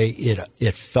was the way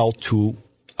it felt to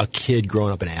a kid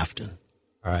growing up in Afton.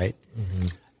 All right. Mm-hmm.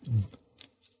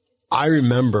 I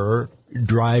remember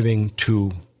driving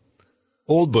to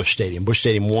Old Busch Stadium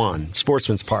 1,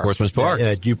 Sportsman's Park.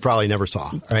 You probably never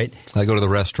saw, right? I go to the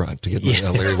restaurant to get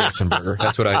the Larry Wilson burger.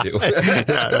 That's what I do.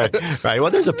 Yeah, right. Well,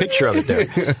 there's a picture of it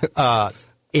there.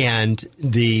 And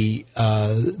the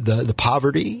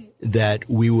poverty that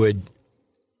we would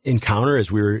encounter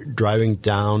as we were driving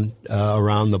down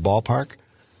around the ballpark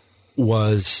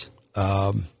was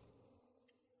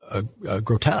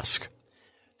grotesque.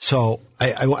 So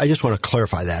I just want to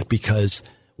clarify that, because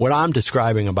what I'm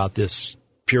describing about this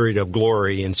period of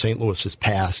glory in St. Louis's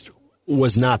past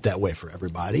was not that way for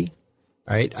everybody,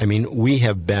 right? I mean, we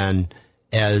have been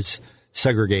as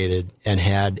segregated and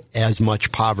had as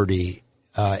much poverty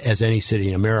as any city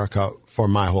in America for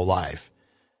my whole life,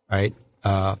 right?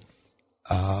 So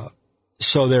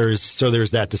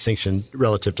there's that distinction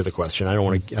relative to the question. I don't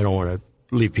want to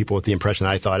leave people with the impression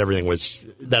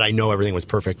that I know everything was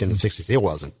perfect in the 60s. It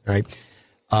wasn't, right?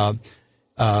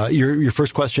 Your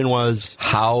first question was,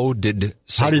 how did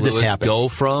this happen? Go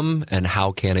from, and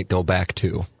how can it go back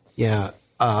to? Yeah.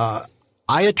 I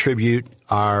attribute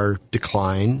our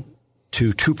decline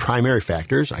to two primary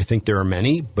factors. I think there are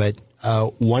many, but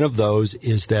one of those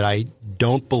is that I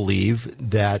don't believe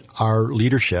that our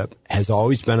leadership has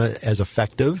always been as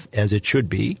effective as it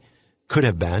could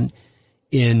have been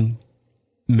in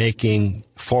making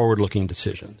forward-looking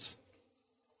decisions.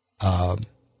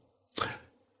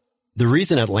 The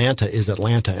reason Atlanta is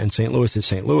Atlanta and St. Louis is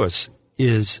St. Louis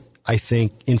is, I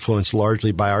think, influenced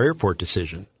largely by our airport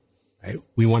decision. Right?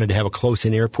 We wanted to have a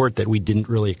close-in airport that we didn't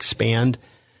really expand.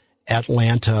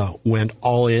 Atlanta went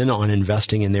all in on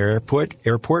investing in their airport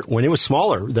when it was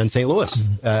smaller than St. Louis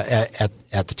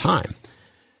at the time.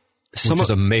 Which is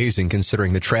amazing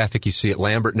considering the traffic you see at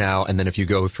Lambert now, and then if you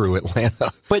go through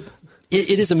Atlanta. But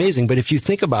it is amazing. But if you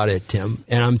think about it, Tim,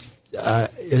 and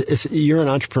you're an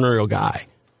entrepreneurial guy,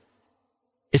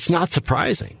 it's not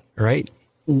surprising, right?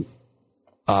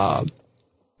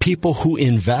 People who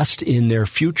invest in their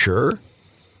future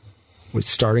with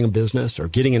starting a business or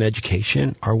getting an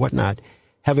education or whatnot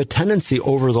have a tendency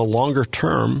over the longer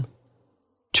term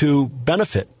to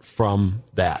benefit from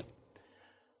that,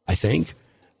 I think.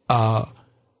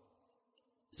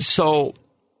 So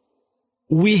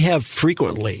we have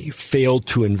frequently failed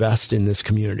to invest in this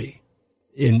community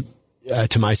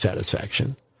to my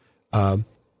satisfaction. I've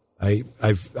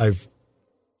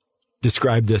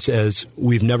described this as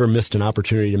we've never missed an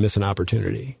opportunity to miss an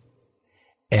opportunity.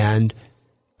 And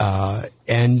you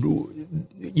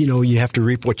have to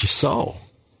reap what you sow.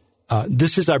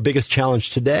 This is our biggest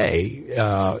challenge today,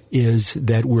 is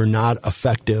that we're not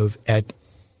effective at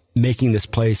making this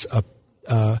place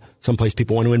someplace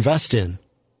people want to invest in.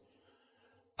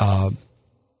 Have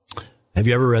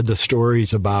you ever read the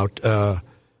stories about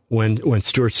when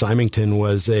Stuart Symington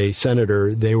was a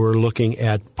senator? They were looking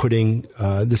at putting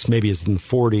this maybe is in the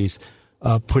 40s,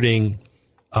 putting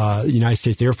the United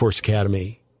States Air Force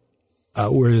Academy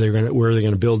where they're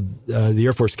going to build the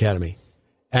Air Force Academy.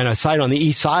 And a site on the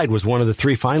east side was one of the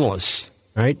 3 finalists,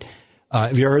 right?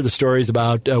 Have you ever heard the stories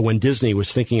about when Disney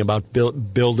was thinking about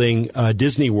building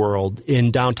Disney World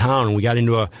in downtown, and we got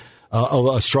into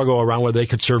a struggle around whether they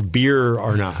could serve beer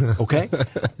or not, okay?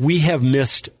 We have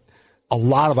missed a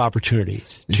lot of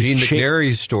opportunities. Gene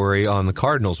McNary's story on the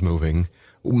Cardinals moving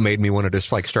made me want to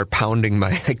just like start pounding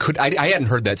my... I hadn't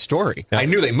heard that story. I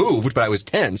knew they moved, but I was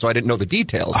 10, so I didn't know the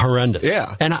details. Horrendous.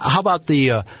 Yeah. And how about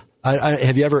the...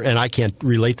 have you ever, and I can't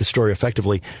relate the story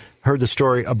effectively, heard the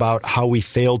story about how we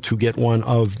failed to get one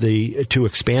of the 2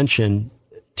 expansion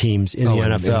teams in the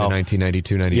NFL? In the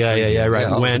 1992-93. Yeah, right.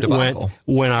 Yeah,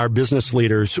 when our business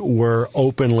leaders were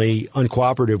openly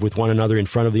uncooperative with one another in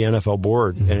front of the NFL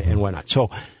board and whatnot. So,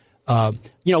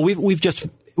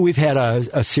 we've had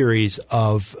a series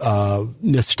of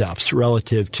missteps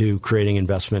relative to creating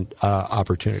investment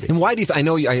opportunity. And why do you? I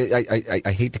know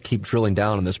I hate to keep drilling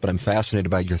down on this, but I'm fascinated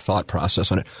by your thought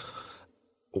process on it.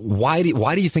 Why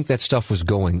do you think that stuff was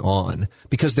going on?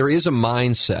 Because there is a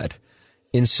mindset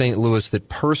in St. Louis that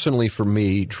personally for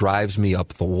me drives me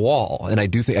up the wall. And I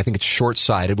think it's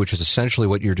short-sighted, which is essentially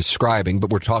what you're describing,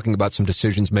 but we're talking about some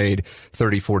decisions made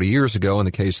 30, 40 years ago in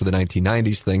the case of the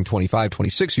 1990s thing, 25,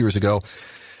 26 years ago.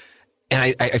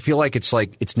 And I feel like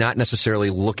it's not necessarily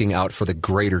looking out for the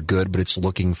greater good, but it's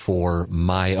looking for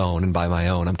my own. And by my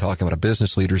own, I'm talking about a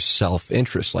business leader's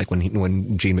self-interest. Like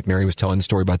when Gene McNary was telling the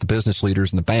story about the business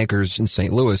leaders and the bankers in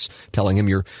St. Louis, telling him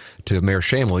to Mayor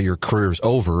Shamel, your career's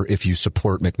over if you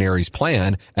support McNary's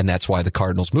plan. And that's why the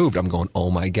Cardinals moved. I'm going,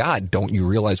 oh my God, don't you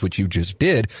realize what you just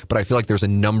did? But I feel like there's a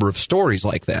number of stories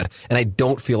like that. And I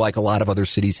don't feel like a lot of other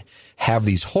cities have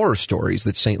these horror stories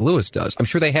that St. Louis does. I'm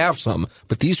sure they have some,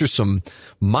 but these are some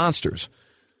monsters.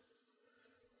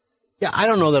 Yeah, I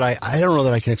don't know that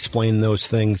I can explain those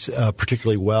things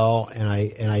particularly well, and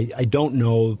I don't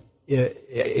know.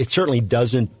 It certainly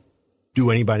doesn't do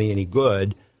anybody any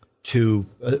good to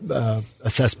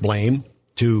assess blame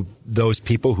to those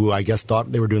people who I guess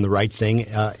thought they were doing the right thing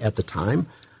at the time.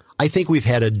 I think we've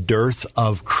had a dearth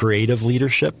of creative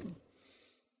leadership.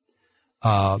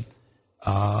 I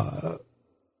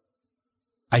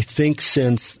think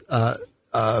since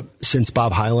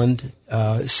Bob Hyland,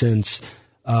 since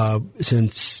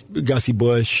Gussie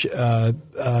Busch,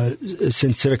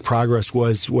 since Civic Progress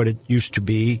was what it used to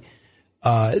be,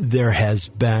 there has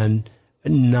been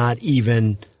not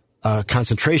even a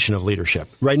concentration of leadership.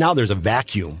 Right now, there's a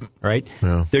vacuum. Right?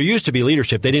 Yeah. There used to be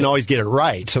leadership. They didn't always get it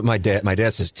right. So my dad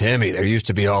says, Timmy, there used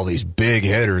to be all these big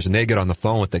hitters, and they get on the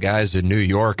phone with the guys in New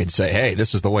York and say, hey,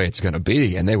 this is the way it's going to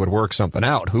be, and they would work something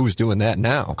out. Who's doing that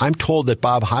now? I'm told that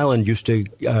Bob Hyland used to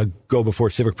go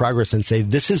before Civic Progress and say,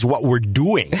 this is what we're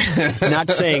doing. Not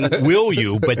saying, will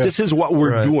you, but this is what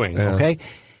we're doing. Yeah. Okay?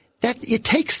 It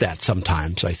takes that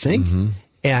sometimes, I think. Mm-hmm.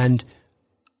 And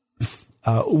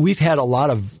we've had a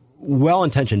lot of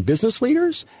well-intentioned business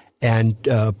leaders and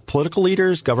political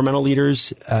leaders, governmental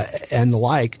leaders, and the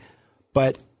like.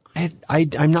 But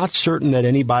I'm not certain that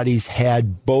anybody's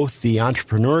had both the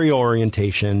entrepreneurial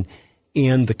orientation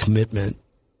and the commitment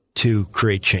to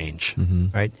create change,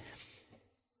 right?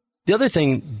 The other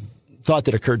thought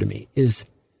that occurred to me is,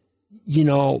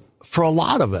 for a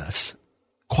lot of us,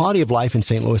 quality of life in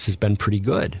St. Louis has been pretty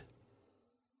good.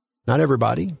 Not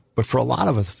everybody, but for a lot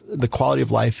of us, the quality of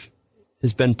life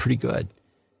has been pretty good.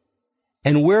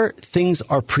 And where things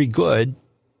are pretty good,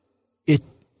 it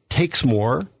takes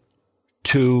more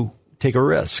to take a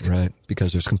risk. Right,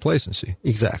 because there's complacency.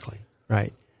 Exactly,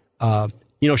 right.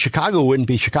 Chicago wouldn't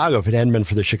be Chicago if it hadn't been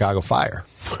for the Chicago fire,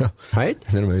 right?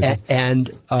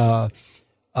 And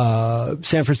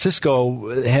San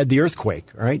Francisco had the earthquake,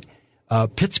 right?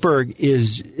 Pittsburgh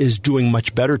is doing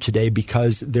much better today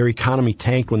because their economy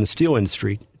tanked when the steel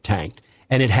industry tanked,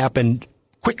 and it happened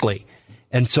quickly.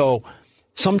 And so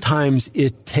sometimes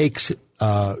it takes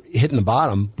hitting the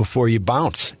bottom before you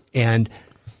bounce. And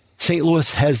St.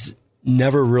 Louis has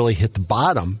never really hit the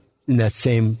bottom in that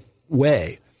same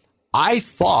way. I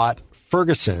thought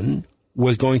Ferguson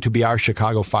was going to be our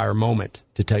Chicago fire moment,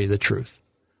 to tell you the truth.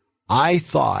 I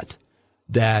thought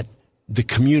that the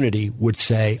community would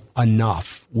say,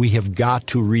 enough. We have got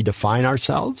to redefine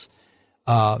ourselves.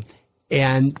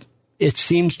 And it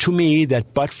seems to me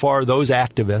that but for those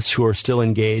activists who are still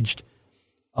engaged,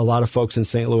 a lot of folks in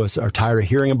St. Louis are tired of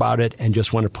hearing about it and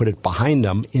just want to put it behind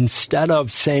them instead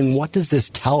of saying, what does this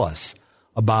tell us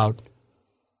about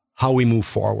how we move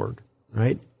forward,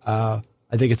 right? I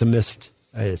think it's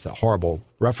a horrible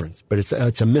reference, but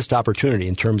it's a missed opportunity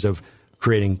in terms of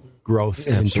creating growth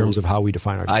in terms of how we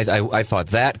define ourselves. I thought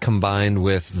that combined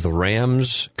with the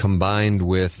Rams, combined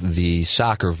with the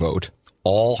soccer vote,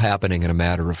 all happening in a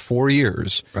matter of 4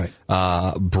 years, Right.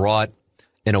 Brought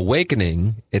an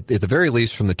awakening, at the very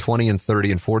least, from the 20 and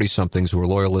 30 and 40-somethings who are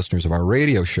loyal listeners of our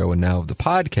radio show and now of the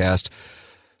podcast,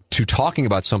 to talking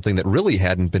about something that really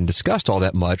hadn't been discussed all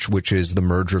that much, which is the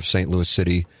merger of St. Louis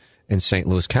City and St.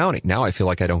 Louis County. Now I feel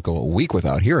like I don't go a week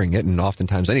without hearing it, and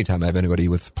oftentimes anytime I have anybody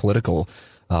with political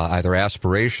either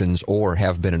aspirations or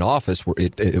have been in office, where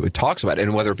it talks about it,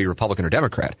 and whether it be Republican or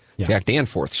Democrat. Yeah. Jack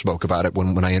Danforth spoke about it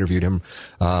when I interviewed him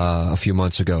a few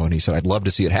months ago, and he said, I'd love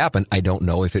to see it happen. I don't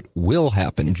know if it will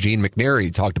happen. Gene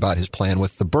McNary talked about his plan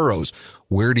with the boroughs.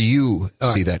 Where do you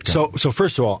see that going? So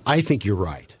first of all, I think you're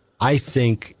right. I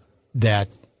think that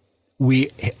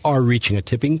we are reaching a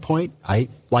tipping point. I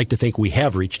like to think we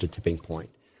have reached a tipping point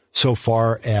so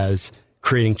far as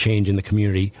creating change in the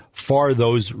community for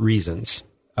those reasons.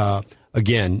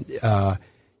 Again,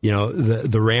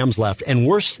 the Rams left, and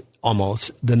worse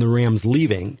almost than the Rams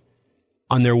leaving,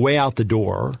 on their way out the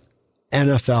door, the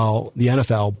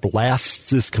NFL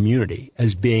blasts this community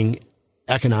as being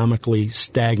economically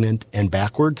stagnant and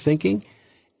backward thinking.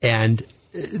 And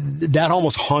that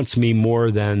almost haunts me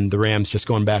more than the Rams just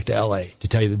going back to L.A., to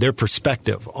tell you that their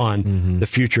perspective on the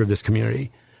future of this community.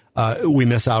 We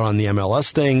miss out on the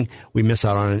MLS thing. We miss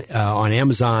out on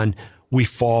Amazon. We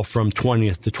fall from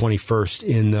 20th to 21st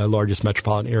in the largest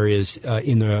metropolitan areas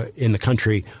in the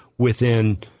country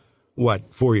within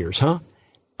 4 years, huh?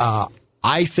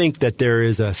 I think that there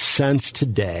is a sense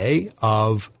today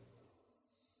of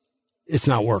it's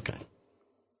not working.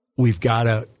 We've got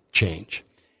to change.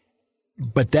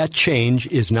 But that change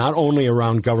is not only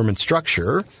around government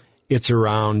structure, it's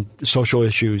around social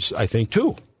issues, I think,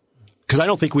 too. Because I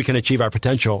don't think we can achieve our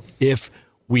potential if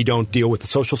we don't deal with the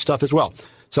social stuff as well.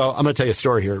 So I'm going to tell you a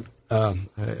story here. I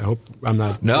hope I'm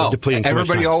not depleting.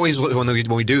 Everybody always, when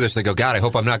we do this, they go, God, I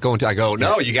hope I'm not going to. I go,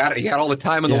 no, you got all the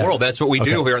time in the world. That's what we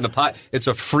do here in the pot. It's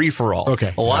a free for all.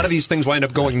 Okay. A lot of these things wind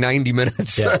up going 90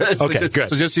 minutes. Yeah. Okay, good.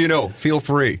 So just so you know, feel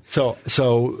free. So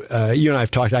you and I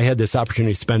have talked. I had this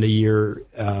opportunity to spend a year,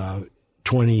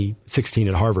 2016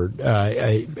 at Harvard.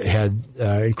 I had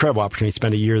incredible opportunity to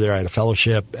spend a year there. I had a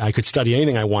fellowship. I could study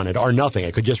anything I wanted or nothing.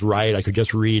 I could just write. I could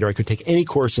just read, or I could take any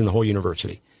course in the whole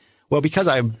university. Well, because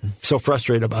I'm so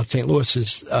frustrated about St.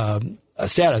 Louis's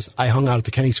status, I hung out at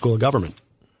the Kennedy School of Government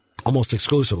almost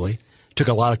exclusively. Took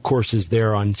a lot of courses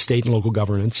there on state and local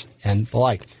governance and the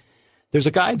like. There's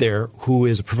a guy there who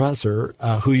is a professor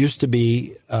who used to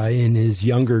be, in his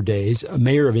younger days, a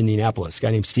mayor of Indianapolis, a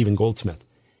guy named Stephen Goldsmith.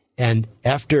 And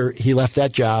after he left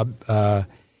that job,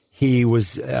 he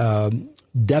was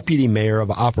deputy mayor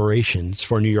of operations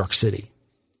for New York City.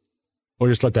 We'll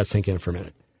just let that sink in for a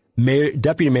minute.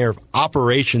 Deputy mayor of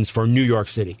operations for New York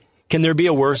City. Can there be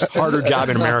a worse, harder job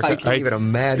in America? I can't even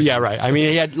imagine. Yeah, right. I mean,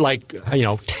 he had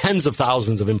tens of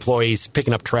thousands of employees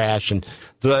picking up trash and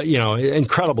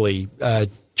incredibly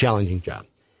challenging job.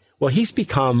 Well, he's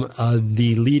become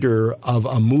the leader of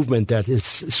a movement that has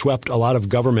swept a lot of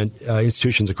government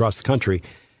institutions across the country,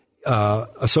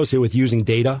 associated with using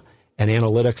data and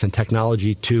analytics and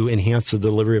technology to enhance the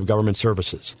delivery of government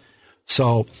services.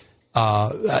 So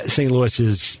St. Louis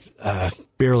is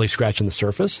barely scratching the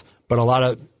surface, but a lot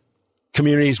of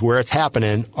communities where it's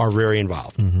happening are very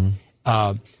involved.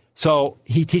 Mm-hmm. So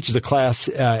he teaches a class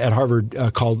at Harvard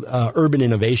called Urban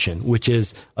Innovation, which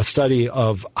is a study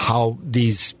of how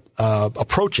these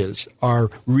approaches are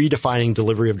redefining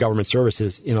delivery of government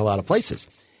services in a lot of places.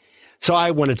 So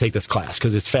I want to take this class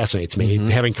because it fascinates me,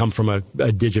 having come from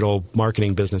a digital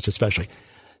marketing business especially.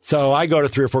 So I go to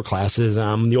 3 or 4 classes.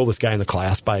 I'm the oldest guy in the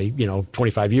class by,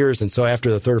 25 years. And so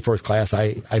after the 3rd or 4th class,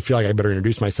 I feel like I better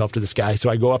introduce myself to this guy. So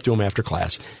I go up to him after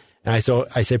class. And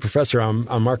I say, Professor, I'm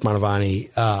Mark Mantovani.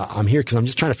 I'm here because I'm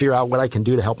just trying to figure out what I can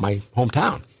do to help my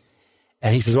hometown.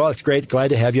 And he says, well, it's great. Glad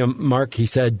to have you, Mark. He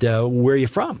said, where are you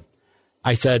from?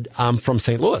 I said, I'm from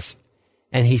St. Louis.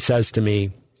 And he says to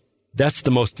me, that's the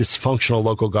most dysfunctional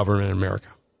local government in America.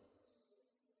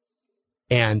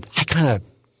 And I kind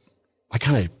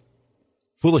of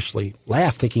foolishly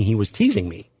laughed, thinking he was teasing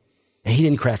me. And he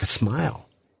didn't crack a smile.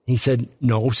 He said,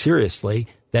 no, seriously,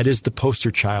 that is the poster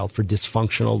child for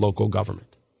dysfunctional local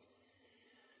government.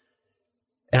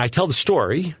 And I tell the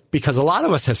story because a lot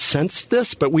of us have sensed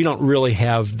this, but we don't really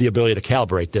have the ability to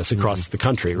calibrate this across the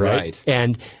country, right?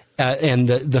 And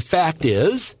the fact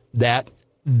is that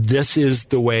this is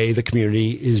the way the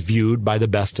community is viewed by the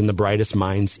best and the brightest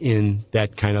minds in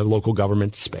that kind of local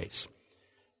government space.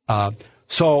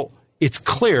 So it's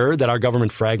clear that our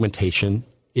government fragmentation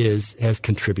has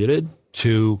contributed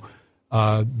to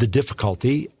the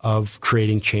difficulty of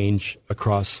creating change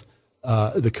across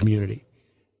the community.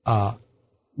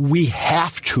 We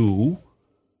have to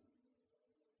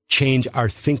change our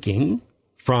thinking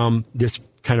from this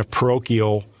kind of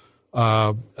parochial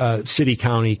city,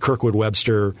 county, Kirkwood,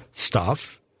 Webster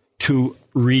stuff to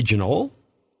regional,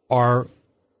 or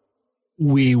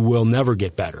we will never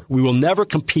get better. We will never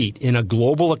compete in a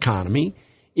global economy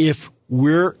if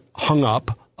we're hung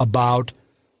up about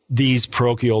these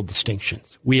parochial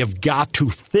distinctions. We have got to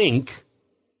think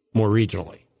more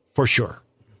regionally, for sure,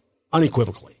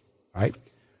 unequivocally, right?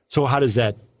 So how does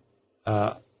that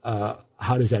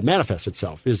manifest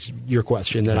itself is your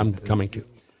question that I'm coming to.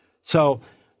 So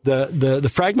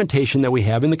the fragmentation that we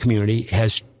have in the community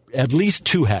has at least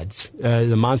two heads.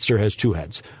 The monster has two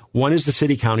heads. One is the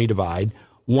city-county divide.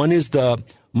 One is the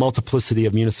multiplicity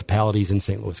of municipalities in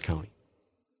St. Louis County.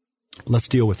 Let's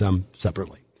deal with them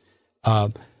separately.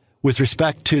 With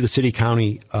respect to the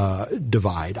city-county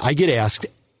divide, I get asked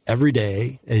every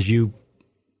day, as you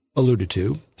alluded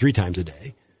to, 3 times a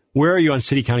day, where are you on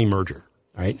city-county merger,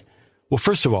 right? Well,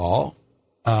 first of all,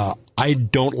 I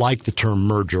don't like the term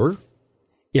merger.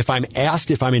 If I'm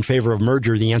asked if I'm in favor of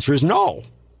merger, the answer is no.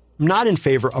 I'm not in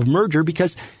favor of merger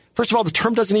because, first of all, the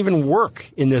term doesn't even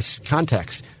work in this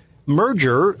context.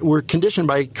 Merger, we're conditioned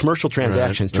by commercial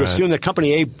transactions to assume that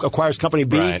Company A acquires Company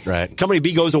B. Right. Company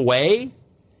B goes away.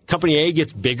 Company A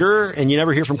gets bigger, and you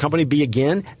never hear from Company B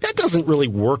again. That doesn't really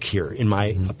work here, in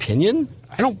my opinion.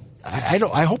 I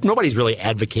hope nobody's really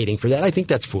advocating for that. I think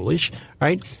that's foolish,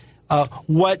 right?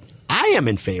 What I am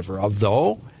in favor of,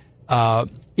 though,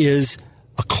 is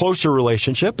a closer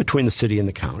relationship between the city and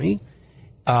the county.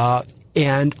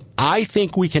 And I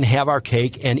think we can have our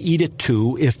cake and eat it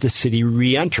too if the city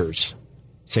re-enters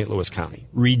St. Louis County,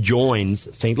 rejoins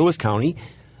St. Louis County,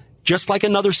 just like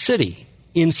another city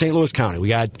in St. Louis County. We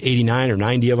got 89 or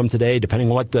 90 of them today, depending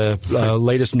on what the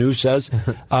latest news says,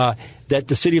 that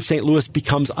the city of St. Louis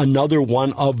becomes another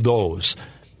one of those.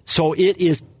 So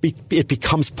it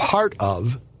becomes part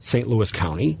of St. Louis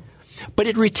County, but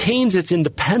it retains its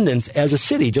independence as a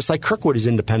city, just like Kirkwood is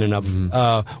independent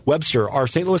of Webster or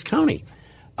St. Louis County.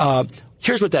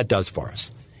 Here's what that does for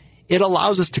us. It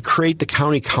allows us to create the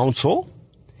county council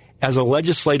as a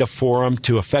legislative forum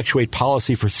to effectuate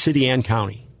policy for city and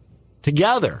county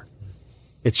together.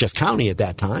 It's just county at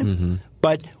that time.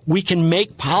 But we can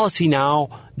make policy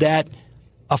now that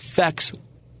affects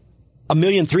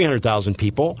 1,300,000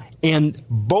 people and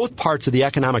both parts of the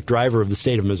economic driver of the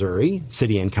state of Missouri,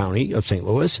 city and county of St.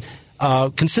 Louis,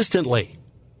 consistently.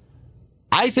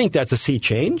 I think that's a sea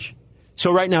change.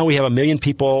 So right now we have 1 million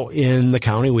people in the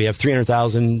county. We have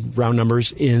 300,000 round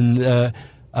numbers in the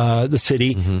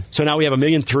city. So now we have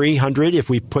 1,300,000. If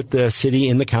we put the city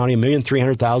in the county,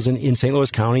 1,300,000 in St.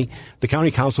 Louis County. The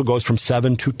county council goes from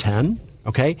 7 to 10.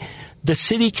 Okay. The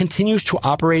city continues to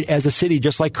operate as a city,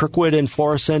 just like Kirkwood and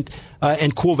Florissant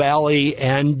and Cool Valley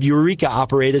and Eureka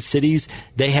operate as cities.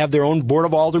 They have their own board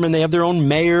of aldermen. They have their own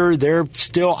mayor. They're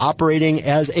still operating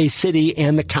as a city,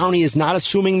 and the county is not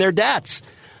assuming their debts.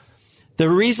 The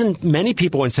reason many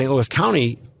people in St. Louis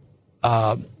County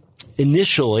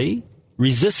initially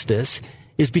resist this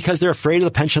is because they're afraid of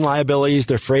the pension liabilities.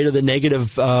 They're afraid of the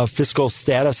negative fiscal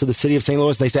status of the city of St.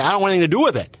 Louis. And they say, I don't want anything to do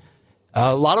with it.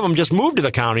 A lot of them just moved to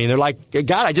the county, and they're like,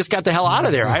 God, I just got the hell out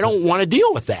of there. I don't want to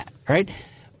deal with that, right?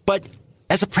 But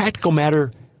as a practical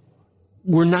matter,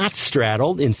 we're not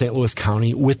straddled in St. Louis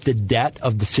County with the debt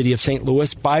of the city of St.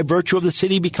 Louis by virtue of the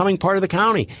city becoming part of the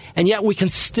county. And yet we can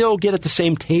still get at the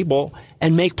same table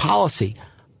and make policy.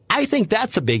 I think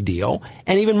that's a big deal.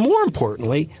 And even more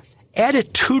importantly,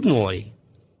 attitudinally,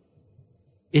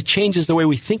 it changes the way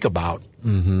we think about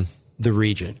the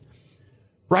region.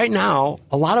 Right now,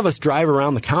 a lot of us drive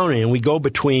around the county and we go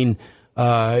between,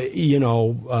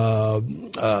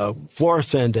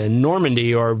 Florissant and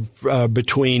Normandy, or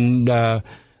between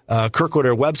Kirkwood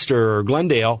or Webster or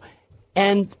Glendale,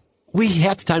 and we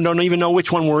half the time don't even know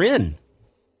which one we're in.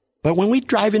 But when we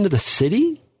drive into the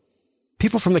city,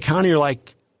 people from the county are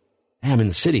like, hey, I'm in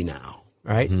the city now,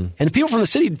 right? And the people from the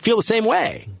city feel the same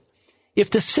way. If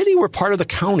the city were part of the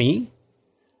county,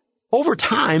 over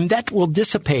time, that will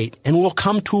dissipate and will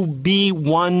come to be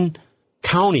one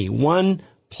county, one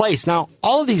place. Now,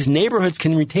 all of these neighborhoods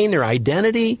can retain their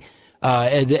identity,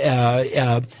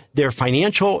 their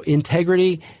financial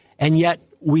integrity, and yet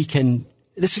we can.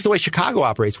 This is the way Chicago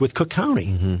operates with Cook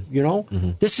County.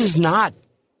 This is not.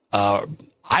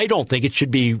 I don't think it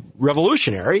should be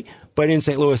revolutionary, but in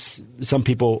St. Louis, some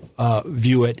people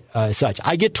view it as such.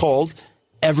 I get told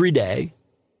every day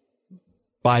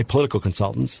by political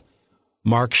consultants,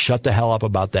 Mark, shut the hell up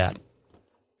about that,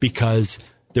 because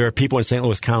there are people in St.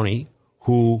 Louis County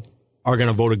who are going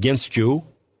to vote against you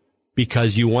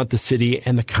because you want the city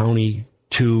and the county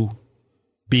to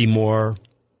be more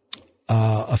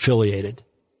affiliated.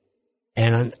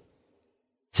 And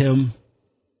Tim,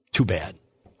 too bad.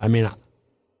 I mean,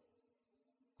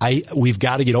 we've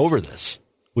got to get over this.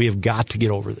 We have got to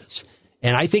get over this.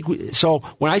 And I think, so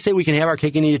when I say we can have our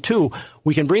cake and eat it too,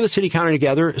 we can bring the city county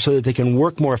together so that they can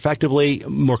work more effectively,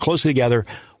 more closely together.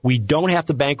 We don't have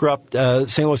to bankrupt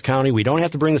St. Louis County. We don't have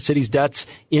to bring the city's debts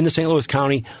into St. Louis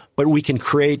County, but we can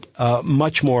create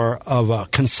much more of a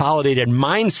consolidated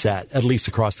mindset, at least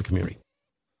across the community.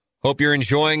 Hope you're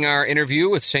enjoying our interview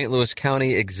with St. Louis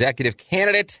County Executive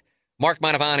Candidate Mark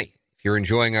Mantovani. If you're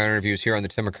enjoying our interviews here on the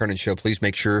Tim McKernan Show, please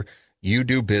make sure you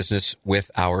do business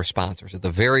with our sponsors. At the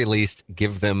very least,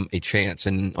 give them a chance.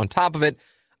 And on top of it,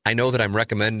 I know that I'm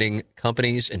recommending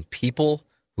companies and people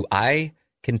who I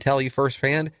can tell you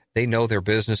firsthand, they know their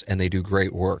business and they do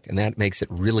great work. And that makes it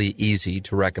really easy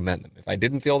to recommend them. If I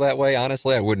didn't feel that way,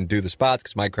 honestly, I wouldn't do the spots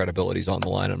because my credibility is on the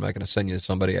line. I'm not going to send you to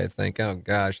somebody I think, oh,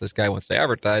 gosh, this guy wants to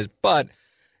advertise, but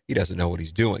he doesn't know what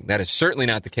he's doing. That is certainly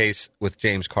not the case with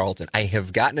James Carlton. I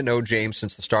have gotten to know James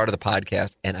since the start of the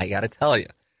podcast, and I got to tell you,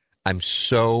 I'm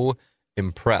so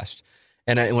impressed.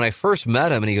 And when I first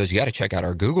met him and he goes, you got to check out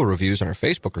our Google reviews and our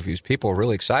Facebook reviews, people were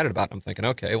really excited about it. I'm thinking,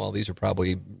 okay, well, these are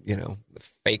probably,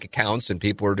 fake accounts and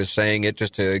people are just saying it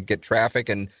just to get traffic.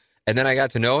 And then I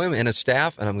got to know him and his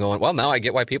staff and I'm going, well, now I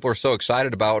get why people are so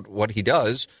excited about what he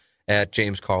does at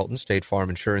James Carlton State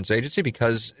Farm Insurance Agency,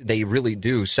 because they really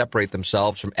do separate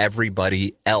themselves from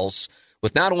everybody else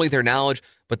with not only their knowledge,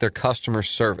 but their customer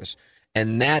service.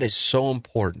 And that is so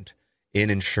important in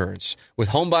insurance. With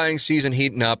home buying season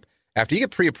heating up, after you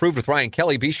get pre-approved with Ryan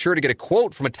Kelly, be sure to get a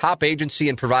quote from a top agency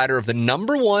and provider of the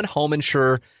 #1 home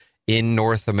insurer in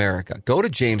North America. Go to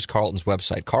James Carlton's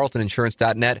website,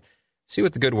 carltoninsurance.net. See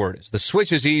what the good word is. The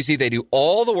switch is easy. They do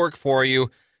all the work for you.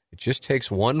 It just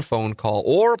takes one phone call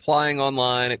or applying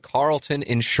online at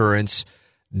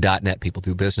carltoninsurance.net. People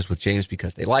do business with James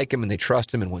because they like him and they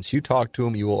trust him. And once you talk to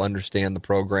him, you will understand the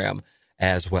program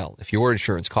as well. If your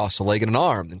insurance costs a leg and an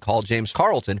arm, then call James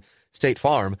Carlton, State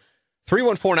Farm,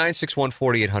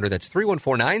 314-961-4800. That's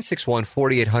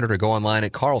 314-961-4800, or go online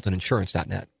at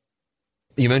carltoninsurance.net.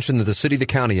 You mentioned the city, the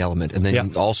county element, and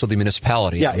then also the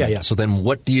municipality. Yeah. So then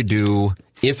what do you do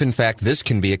if, in fact, this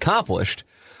can be accomplished?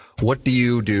 What do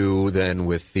you do then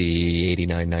with the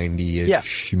 89,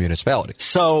 90-ish municipalities?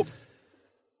 So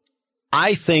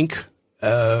I think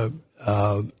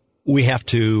we have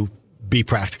to be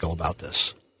practical about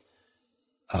this.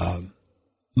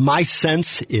 My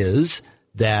sense is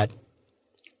that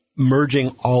merging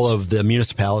all of the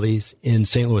municipalities in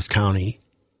St. Louis County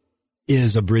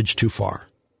is a bridge too far.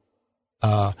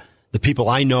 The people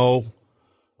I know,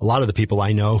 a lot of the people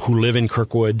I know who live in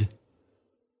Kirkwood,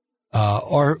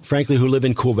 or frankly who live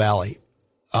in Cool Valley,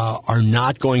 are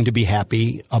not going to be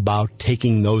happy about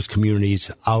taking those communities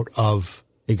out of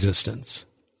existence.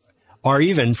 Or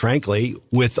even, frankly,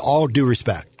 with all due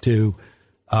respect to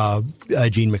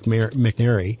Gene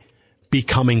McNary,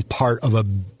 becoming part of a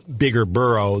bigger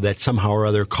borough that somehow or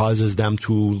other causes them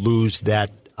to lose that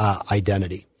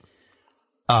identity.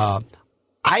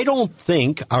 I don't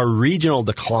think our regional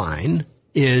decline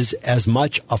is as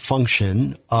much a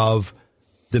function of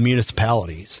the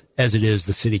municipalities as it is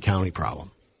the city-county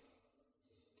problem.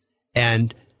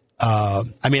 And,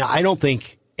 I don't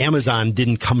think Amazon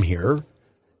didn't come here,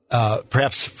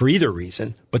 perhaps for either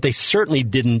reason, but they certainly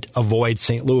didn't avoid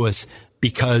St. Louis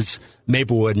because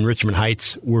Maplewood and Richmond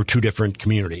Heights were two different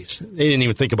communities. They didn't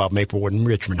even think about Maplewood and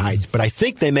Richmond Heights, but I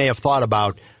think they may have thought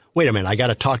about, wait a minute, I got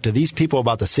to talk to these people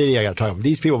about the city. I got to talk to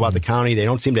these people about the county. They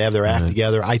don't seem to have their act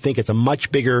together. I think it's a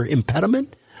much bigger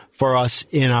impediment for us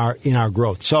in our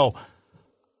growth. So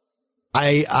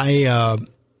I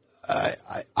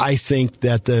think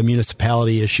that the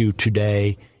municipality issue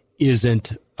today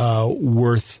isn't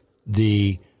worth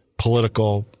the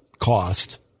political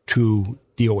cost to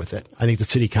deal with it. I think the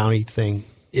city-county thing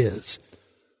is.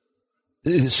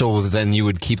 So then you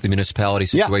would keep the municipality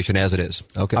situation as it is.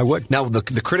 Okay, I would. Now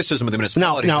the criticism of the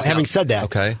municipality. Now, having said that,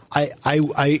 okay,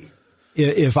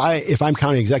 if I'm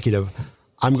county executive,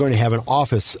 I'm going to have an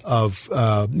office of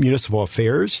municipal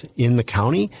affairs in the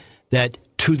county that,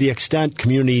 to the extent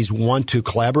communities want to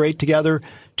collaborate together,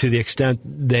 to the extent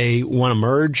they want to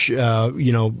merge,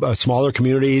 smaller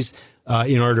communities.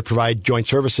 In order to provide joint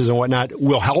services and whatnot,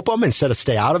 we'll help them instead of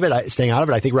staying out of it. I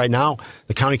think right now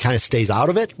the county kind of stays out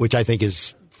of it, which I think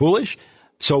is foolish.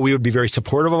 So we would be very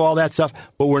supportive of all that stuff,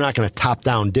 but we're not going to top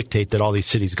down dictate that all these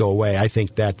cities go away. I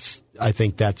think that's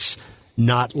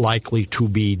not likely to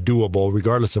be doable,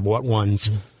 regardless of what one's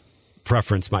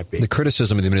preference might be. The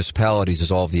criticism of the municipalities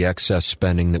is all of the excess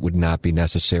spending that would not be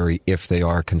necessary if they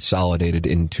are consolidated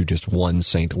into just one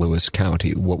St. Louis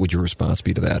County. What would your response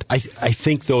be to that? I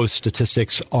think those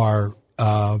statistics are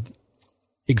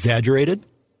exaggerated.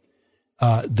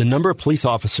 The number of police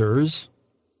officers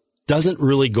doesn't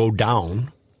really go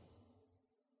down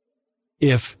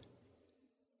if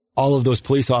all of those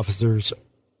police officers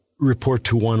report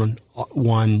to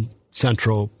one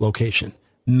central location.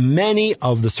 Most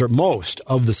of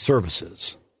the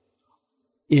services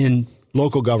in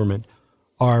local government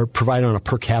are provided on a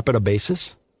per capita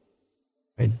basis.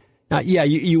 Right? Now, yeah,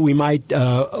 we might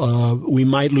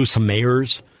lose some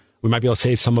mayors. We might be able to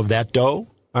save some of that dough.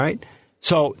 All right.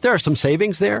 So there are some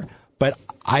savings there, but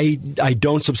I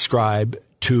don't subscribe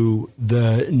to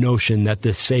the notion that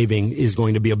this saving is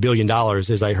going to be $1 billion,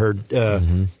 as I heard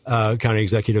County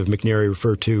Executive McNary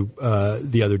refer to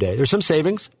the other day. There's some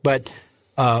savings, but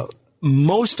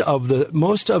most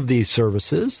of these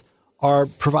services are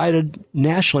provided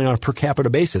nationally on a per capita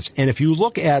basis. And if you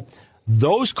look at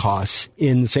those costs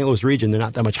in the St. Louis region, they're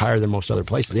not that much higher than most other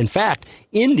places. In fact,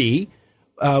 Indy,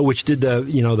 which did the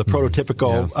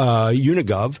prototypical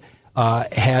Unigov,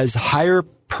 has higher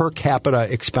per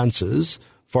capita expenses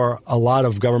for a lot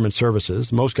of government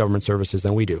services, most government services,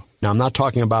 than we do. Now, I'm not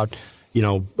talking about,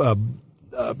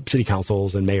 city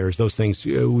councils and mayors, those things.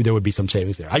 There would be some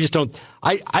savings there. I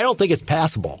don't think it's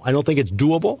passable. I don't think it's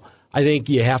doable. I think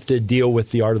you have to deal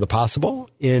with the art of the possible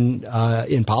in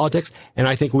politics, and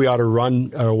I think we ought to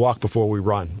run or walk before we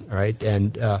run. All right,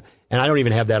 and I don't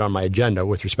even have that on my agenda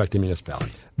with respect to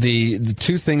municipality. The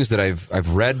two things that I've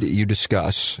read that you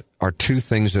discuss are two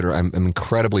things that I'm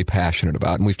incredibly passionate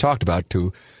about, and we've talked about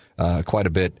too quite a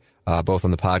bit, both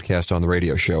on the podcast, on the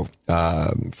radio show.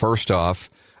 First off,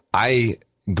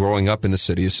 growing up in the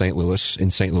city of St. Louis, in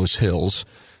St. Louis Hills,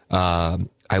 I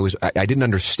didn't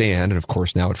understand, and of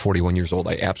course now at 41 years old,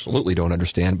 I absolutely don't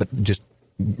understand, but just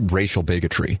racial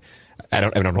bigotry. I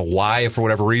don't know why, for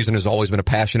whatever reason, has always been a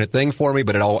passionate thing for me,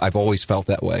 but I've always felt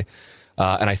that way.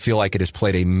 And I feel like it has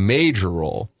played a major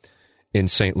role in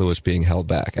St. Louis being held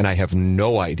back. And I have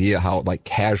no idea how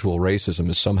casual racism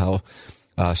is somehow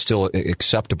still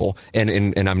acceptable.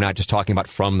 And I'm not just talking about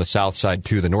from the south side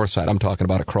to the north side. I'm talking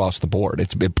about across the board.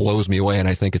 It blows me away, and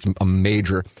I think it's a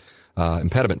major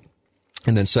impediment.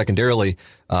 And then secondarily,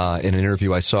 in an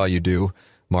interview I saw you do,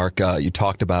 Mark, you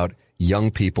talked about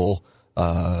young people,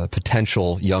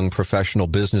 potential young professional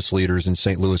business leaders in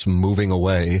St. Louis moving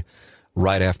away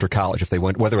right after college,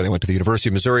 whether they went to the University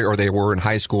of Missouri or they were in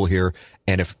high school here,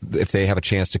 and if they have a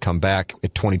chance to come back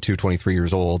at 22, 23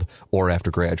 years old, or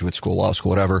after graduate school, law school,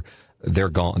 whatever, they're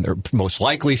gone. They're most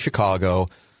likely Chicago,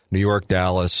 New York,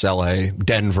 Dallas, LA,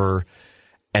 Denver,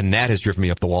 and that has driven me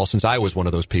up the wall since I was one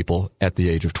of those people at the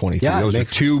age of 23. Yeah, those are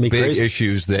two big crazy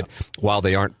issues that, while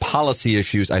they aren't policy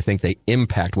issues, I think they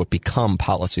impact what become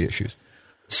policy issues.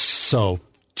 So,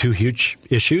 two huge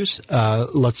issues.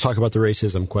 Let's talk about the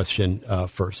racism question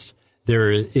first.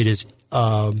 There is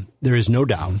no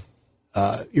doubt,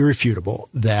 irrefutable,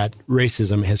 that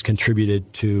racism has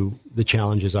contributed to the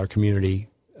challenges our community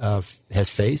has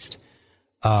faced,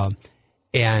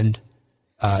 and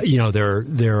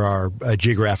there are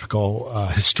geographical,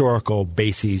 historical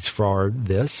bases for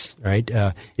this. Right?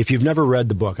 If you've never read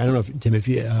the book, I don't know if Tim, if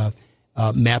you.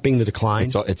 Mapping the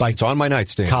Decline. It's on my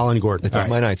nightstand. Colin Gordon. It's on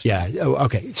my nightstand. Yeah.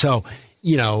 Okay. So,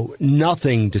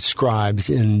 nothing describes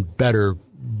in better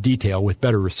detail, with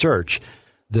better research,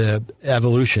 the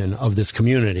evolution of this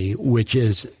community, which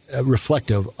is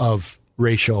reflective of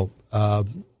racial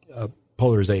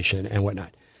polarization and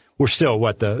whatnot. We're still,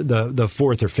 the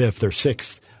fourth or fifth or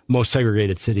sixth most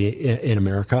segregated city in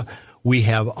America. We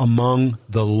have among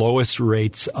the lowest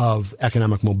rates of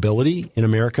economic mobility in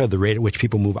America, the rate at which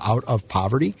people move out of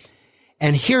poverty.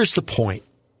 And here's the point.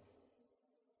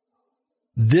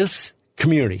 This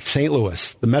community, St.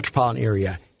 Louis, the metropolitan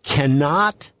area,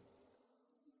 cannot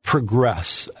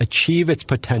progress, achieve its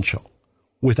potential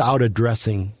without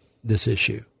addressing this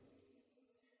issue.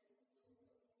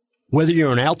 Whether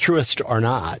you're an altruist or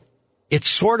not, it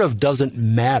sort of doesn't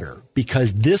matter,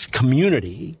 because this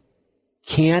community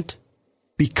can't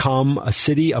become a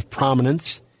city of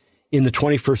prominence in the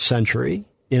 21st century,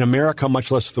 in America, much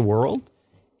less the world,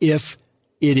 if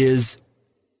it is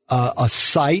a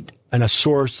site and a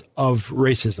source of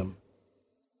racism.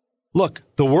 Look,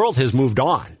 the world has moved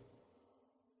on.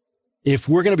 If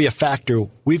we're going to be a factor,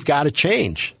 we've got to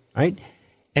change, right?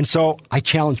 And so I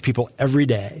challenge people every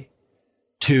day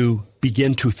to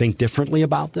begin to think differently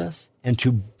about this and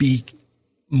to be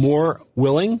more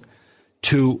willing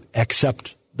to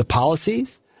accept the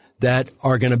policies that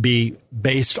are going to be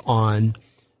based on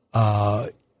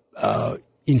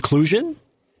inclusion,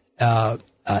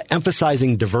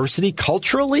 emphasizing diversity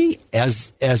culturally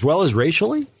as well as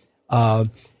racially,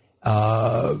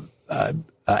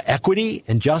 equity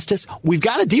and justice. We've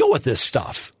got to deal with this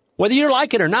stuff, whether you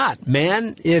like it or not,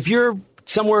 man. If you're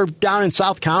somewhere down in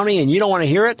South County and you don't want to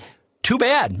hear it, too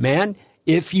bad, man.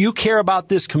 If you care about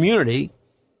this community,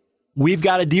 we've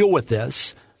got to deal with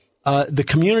this. The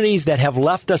communities that have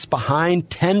left us behind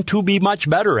tend to be much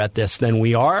better at this than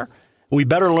we are. We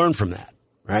better learn from that,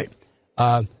 right?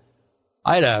 I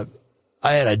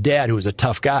had a dad who was a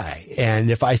tough guy, and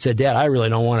if I said, Dad, I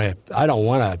don't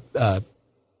want to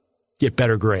get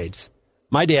better grades,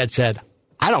 my dad said,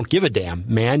 I don't give a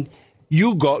damn, man.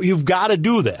 You've got to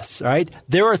do this, right?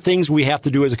 There are things we have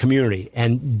to do as a community,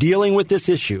 and dealing with this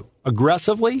issue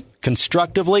aggressively,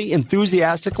 constructively,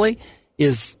 enthusiastically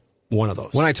is one of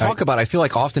those. When I talk about it, I feel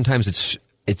like oftentimes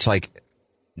it's like,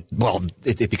 well,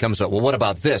 it becomes, well, what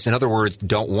about this? In other words,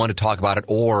 don't want to talk about it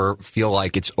or feel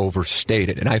like it's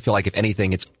overstated. And I feel like, if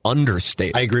anything, it's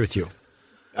understated. I agree with you.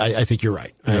 I think you're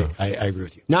right. Yeah. I agree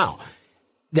with you. Now,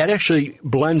 that actually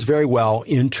blends very well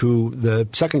into the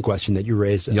second question that you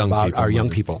raised about our young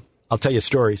people. I'll tell you a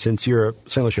story since you're a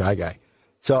St. Lucie High guy.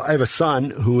 So I have a son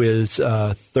who is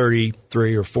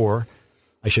 33 or 4,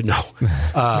 I should know,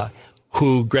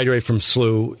 who graduated from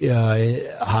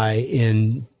SLU High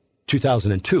in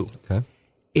 2002. Okay.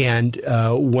 And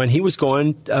when he was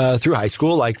going through high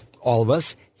school, like all of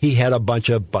us, he had a bunch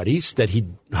of buddies that he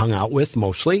hung out with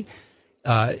mostly.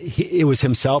 It was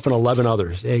himself and 11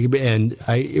 others. And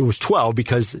it was 12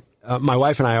 because my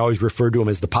wife and I always referred to him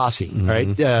as the posse,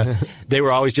 right? They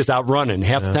were always just out running.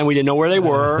 Half the time we didn't know where they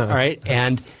were, right?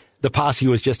 And the posse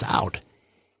was just out.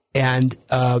 And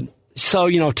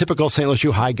so, typical St.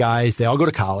 Lucie High guys, they all go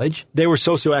to college. They were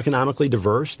socioeconomically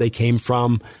diverse. They came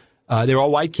from, they were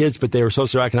all white kids, but they were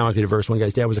socioeconomically diverse. One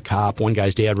guy's dad was a cop. One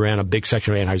guy's dad ran a big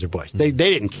section of Anheuser-Busch. They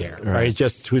didn't care, right? It's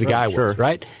just who the guy was,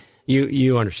 right?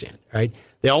 You understand, right?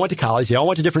 They all went to college. They all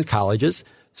went to different colleges.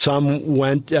 Some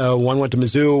went, one went to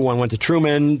Mizzou, one went to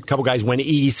Truman, a couple guys went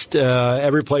east,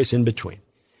 every place in between.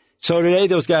 So today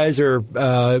those guys are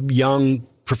young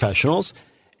professionals,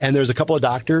 and there's a couple of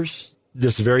doctors.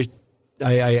 This is very,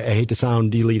 I hate to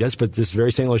sound elitist, but this is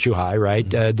very St. Lucie High, right?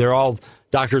 They're all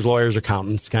doctors, lawyers,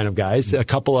 accountants kind of guys, a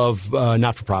couple of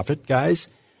not-for-profit guys.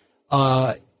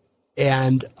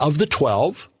 And of the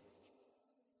 12,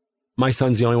 my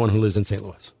son's the only one who lives in St.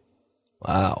 Louis.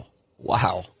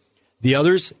 Wow. The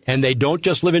others, and they don't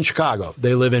just live in Chicago.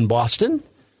 They live in Boston.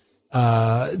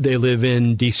 They live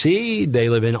in D.C. They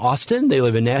live in Austin. They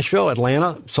live in Nashville,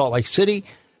 Atlanta, Salt Lake City,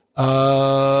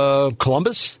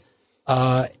 Columbus.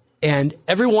 And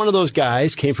every one of those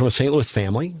guys came from a St. Louis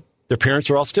family. Their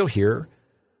parents are all still here.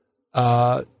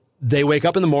 They wake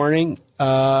up in the morning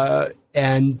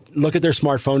and look at their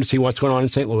smartphone to see what's going on in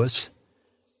St. Louis.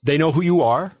 They know who you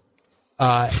are.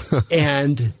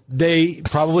 And they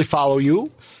probably follow you,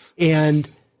 and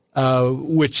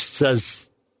which says,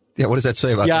 yeah. What does that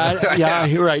say about that? Yeah,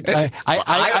 you're right.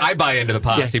 I buy into the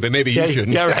posse, but maybe you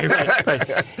shouldn't.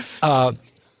 Yeah, right.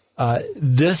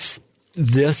 This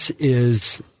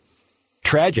is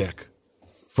tragic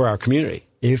for our community.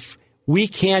 If we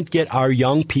can't get our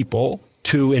young people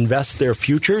to invest their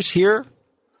futures here,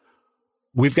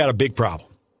 we've got a big problem,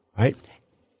 right?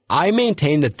 I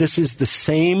maintain that this is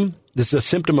a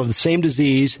symptom of the same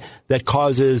disease that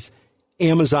causes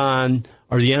Amazon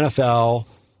or the NFL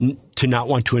to not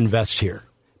want to invest here.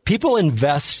 People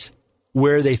invest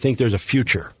where they think there's a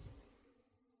future.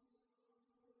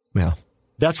 Yeah.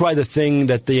 That's why the thing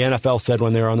that the NFL said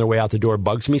when they were on their way out the door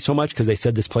bugs me so much, because they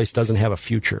said this place doesn't have a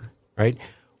future, right?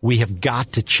 We have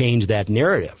got to change that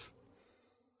narrative.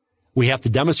 We have to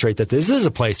demonstrate that this is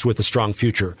a place with a strong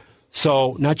future.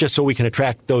 So not just so we can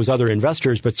attract those other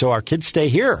investors, but so our kids stay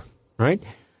here, right?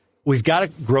 We've got to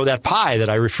grow that pie that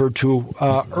I referred to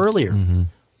earlier. Mm-hmm.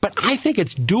 But I think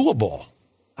it's doable.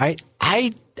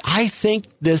 I think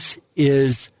this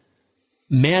is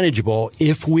manageable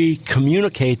if we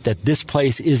communicate that this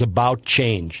place is about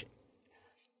change.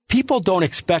 People don't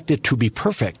expect it to be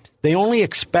perfect. They only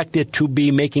expect it to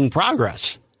be making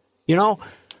progress, and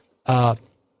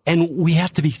we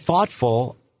have to be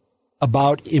thoughtful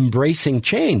about embracing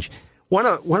change. One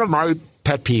of my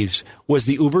pet peeves was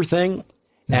the Uber thing.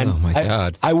 And oh my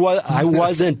God. I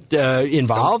wasn't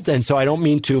involved, and so I don't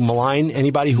mean to malign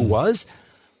anybody who was.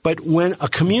 But when a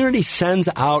community sends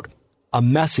out a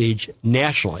message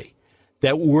nationally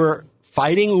that we're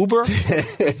fighting Uber,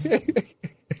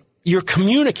 you're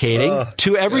communicating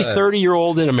to every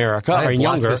 30-year-old in America or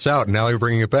younger. I this out, and now you're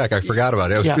bringing it back. I forgot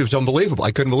about it. It was unbelievable.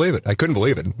 I couldn't believe it.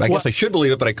 I guess I should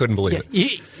believe it, but I couldn't believe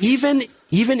it. Even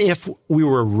if we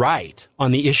were right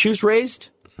on the issues raised,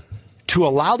 to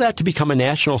allow that to become a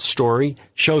national story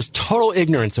shows total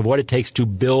ignorance of what it takes to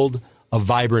build a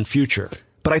vibrant future.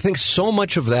 But I think so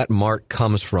much of that, Mark,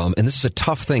 comes from, and this is a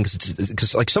tough thing,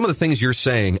 because like some of the things you're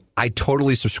saying, I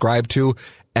totally subscribe to,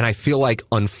 and I feel like,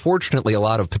 unfortunately, a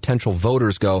lot of potential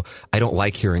voters go, I don't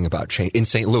like hearing about change. In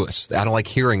St. Louis, I don't like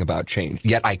hearing about change.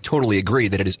 Yet I totally agree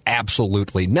that it is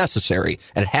absolutely necessary,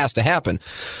 and it has to happen.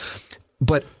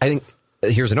 But I think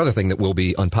here's another thing that will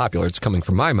be unpopular. It's coming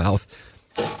from my mouth.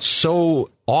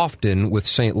 So often with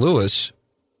St. Louis,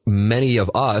 many of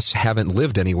us haven't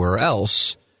lived anywhere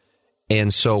else.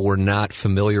 And so we're not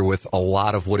familiar with a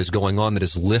lot of what is going on that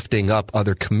is lifting up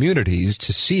other communities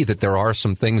to see that there are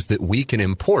some things that we can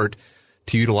import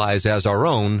to utilize as our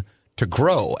own to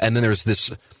grow. And then there's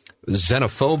this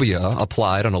xenophobia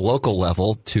applied on a local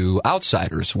level to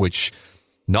outsiders, which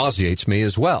nauseates me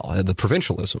as well, the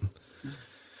provincialism.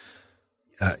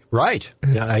 Right.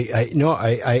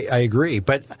 I agree.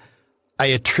 But I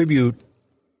attribute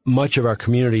much of our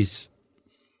community's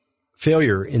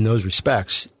failure in those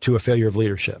respects to a failure of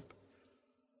leadership.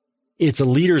 It's a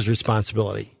leader's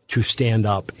responsibility to stand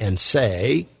up and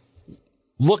say,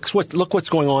 look what's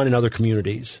going on in other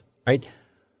communities, right?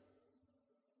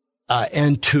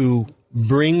 And to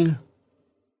bring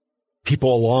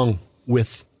people along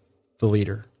with the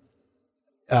leader.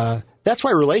 That's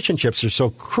why relationships are so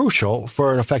crucial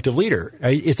for an effective leader.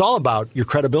 Right? It's all about your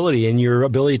credibility and your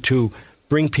ability to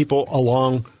bring people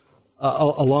along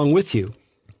with you.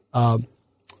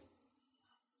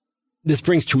 This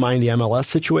brings to mind the MLS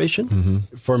situation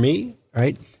for me,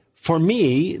 right? For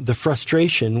me, the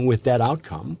frustration with that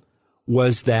outcome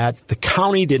was that the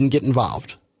county didn't get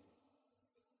involved.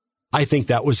 I think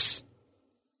that was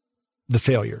the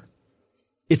failure.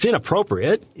 It's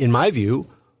inappropriate, in my view,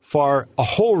 for a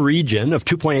whole region of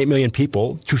 2.8 million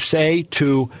people to say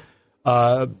to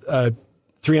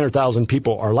 300,000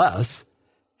 people or less,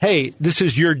 hey, this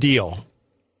is your deal.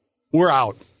 We're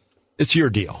out. It's your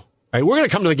deal. Right? We're going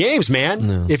to come to the games, man,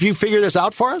 no. If you figure this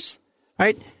out for us.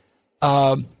 Right?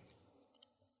 And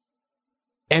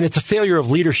it's a failure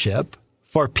of leadership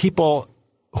for people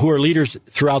who are leaders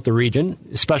throughout the region,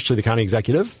 especially the county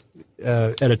executive,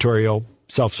 editorial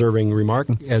self-serving remark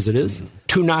as it is,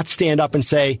 to not stand up and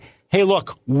say, hey,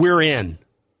 look, we're in.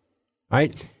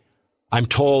 Right? I'm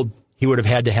told he would have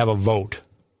had to have a vote.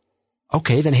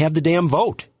 Okay, then have the damn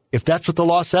vote. If that's what the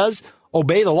law says,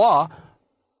 obey the law.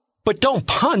 But don't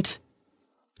punt.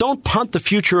 Don't punt the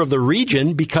future of the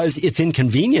region because it's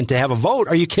inconvenient to have a vote.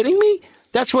 Are you kidding me?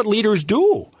 That's what leaders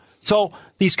do. So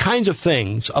these kinds of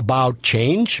things about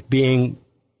change being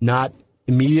not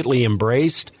immediately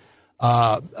embraced,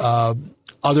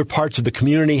 other parts of the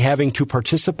community having to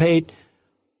participate,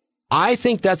 I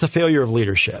think that's a failure of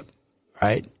leadership,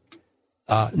 right?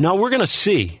 Now we're going to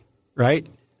see, right?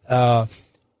 I'm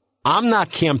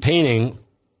not campaigning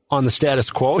on the status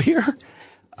quo here.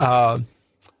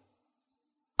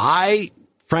 I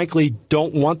frankly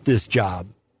don't want this job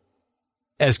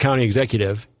as county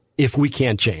executive if we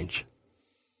can't change,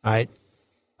 right?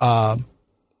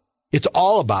 It's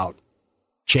all about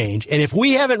change. And if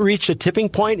we haven't reached a tipping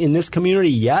point in this community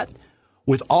yet,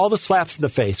 with all the slaps to the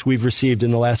face we've received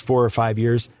in the last 4 or 5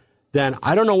 years, then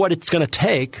I don't know what it's going to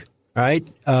take, right?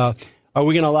 Are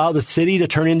we going to allow the city to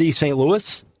turn into St.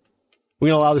 Louis? Are we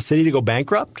going to allow the city to go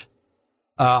bankrupt?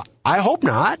 I hope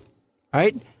not,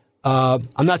 right?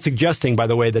 I'm not suggesting, by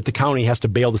the way, that the county has to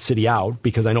bail the city out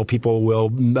because I know people will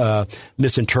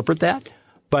misinterpret that.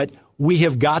 But we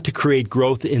have got to create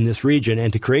growth in this region.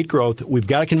 And to create growth, we've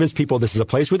got to convince people this is a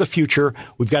place with a future.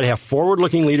 We've got to have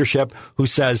forward-looking leadership who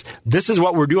says, this is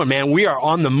what we're doing, man. We are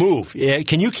on the move.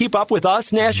 Can you keep up with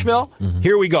us, Nashville? Mm-hmm.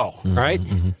 Here we go, all right?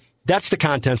 Mm-hmm. That's the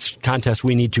contest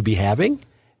we need to be having.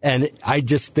 And I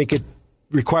just think it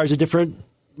requires a different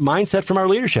mindset from our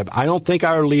leadership. I don't think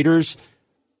our leaders,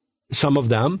 some of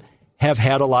them, have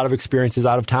had a lot of experiences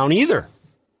out of town either.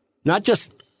 Not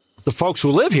just the folks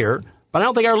who live here, but I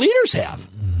don't think our leaders have.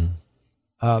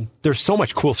 Mm-hmm. There's so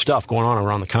much cool stuff going on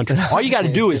around the country. All you got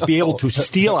to do is be able to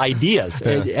steal ideas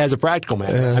as a practical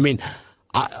matter. I mean,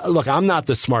 look, I'm not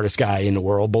the smartest guy in the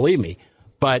world, believe me,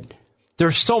 but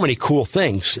there's so many cool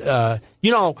things.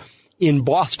 In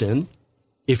Boston,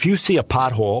 if you see a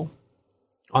pothole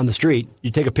on the street,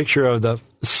 you take a picture of the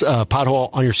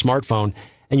pothole on your smartphone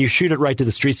and you shoot it right to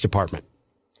the streets department.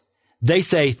 They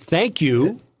say, thank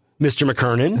you, Mr.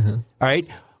 McKernan. Mm-hmm. All right.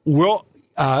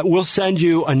 We'll send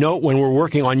you a note when we're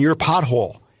working on your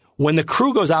pothole. When the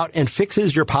crew goes out and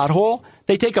fixes your pothole,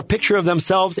 they take a picture of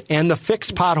themselves and the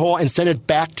fixed pothole and send it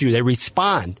back to you. They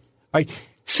respond. Right?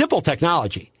 Simple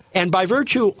technology. And by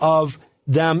virtue of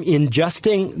them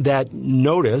ingesting that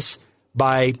notice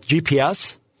by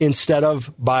GPS instead of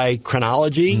by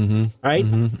chronology, right?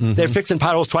 They're fixing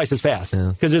potholes twice as fast.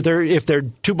 Because if they're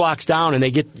 2 blocks down and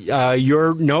they get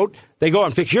your note, they go out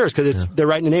and fix yours because they're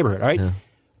right in the neighborhood, right?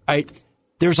 Right?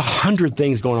 There's 100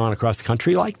 things going on across the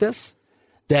country like this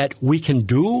that we can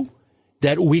do,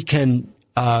 that we can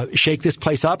shake this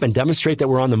place up and demonstrate that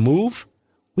we're on the move.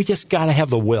 We just got to have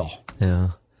the will. Yeah.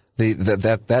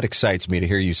 That excites me to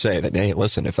hear you say that. Hey,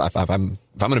 listen, if I'm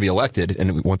going to be elected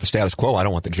and we want the status quo, I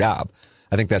don't want the job.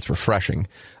 I think that's refreshing.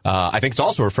 I think it's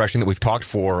also refreshing that we've talked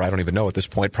for, I don't even know at this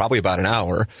point, probably about an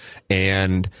hour,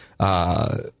 and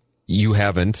you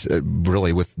haven't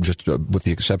really, with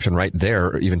the exception right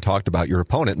there, even talked about your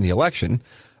opponent in the election,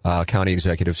 County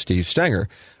Executive Steve Stenger.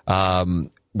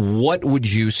 What would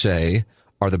you say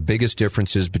are the biggest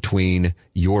differences between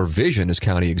your vision as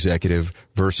county executive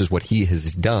versus what he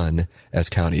has done as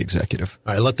county executive?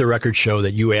 All right, let the record show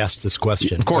that you asked this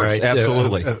question. Of course, right?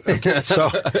 absolutely. Okay, so,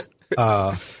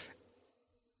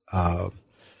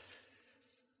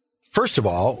 first of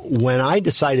all, when I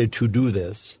decided to do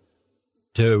this,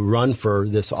 to run for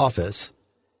this office,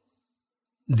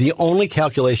 the only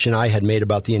calculation I had made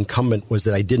about the incumbent was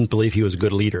that I didn't believe he was a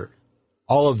good leader.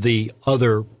 All of the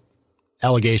other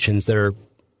allegations that are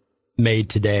made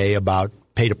today about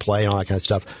pay to play and all that kind of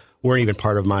stuff weren't even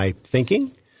part of my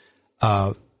thinking.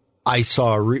 I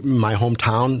saw my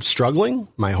hometown struggling,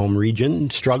 my home region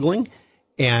struggling,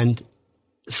 and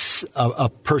a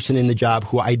person in the job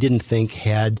who I didn't think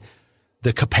had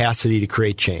the capacity to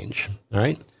create change. All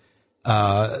right.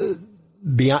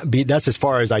 That's as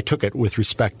far as I took it with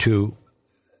respect to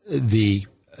the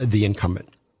incumbent.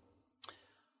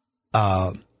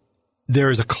 There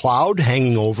is a cloud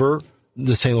hanging over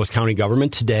the St. Louis County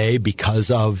government today because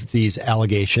of these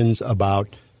allegations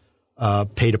about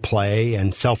pay to play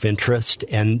and self-interest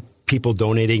and people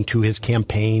donating to his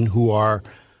campaign who are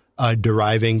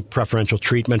deriving preferential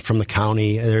treatment from the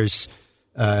county. There's,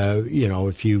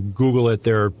 if you Google it,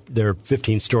 there are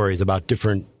 15 stories about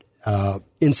different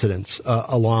incidents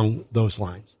along those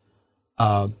lines.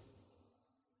 I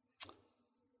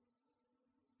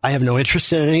have no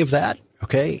interest in any of that.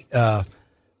 Okay.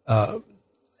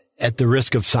 At the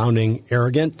risk of sounding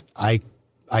arrogant, I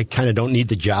kind of don't need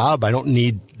the job. I don't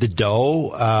need the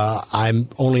dough. I'm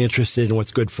only interested in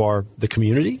what's good for the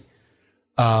community.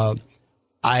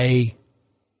 I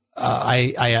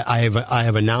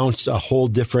have announced a whole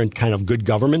different kind of good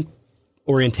government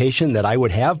orientation that I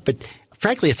would have, but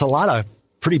frankly, it's a lot of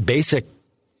pretty basic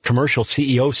commercial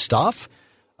CEO stuff.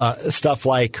 Stuff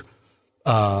like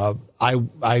I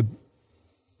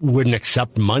wouldn't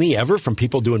accept money ever from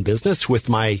people doing business with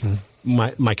my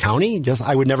county.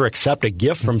 I would never accept a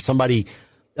gift from somebody.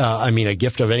 A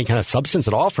gift of any kind of substance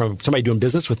at all from somebody doing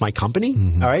business with my company.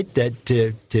 All right, that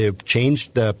to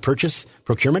change the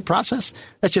procurement process.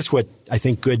 That's just what I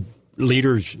think good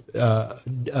leaders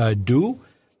do.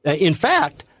 In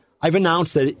fact, I've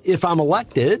announced that if I'm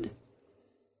elected,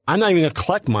 I'm not even going to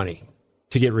collect money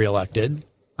to get reelected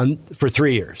for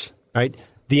 3 years. Right,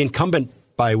 the incumbent,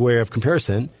 by way of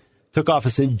comparison, took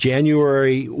office in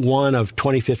January 1 of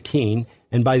 2015,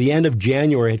 and by the end of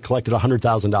January had collected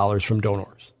 $100,000 from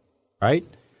donors, right?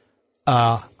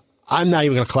 I'm not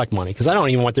even going to collect money because I don't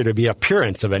even want there to be an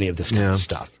appearance of any of this kind of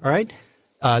stuff, all right?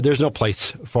 There's no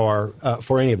place for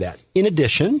any of that. In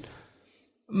addition,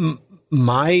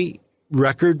 my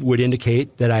record would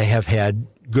indicate that I have had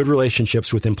good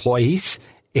relationships with employees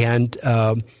and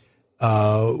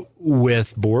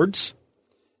with boards.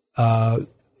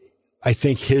 I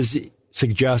think his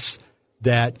suggests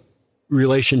that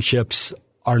relationships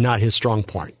are not his strong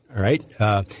point. All right.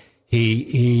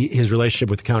 His relationship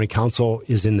with the county council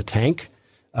is in the tank.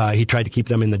 He tried to keep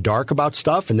them in the dark about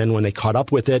stuff. And then when they caught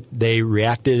up with it, they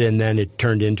reacted. And then it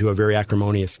turned into a very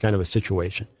acrimonious kind of a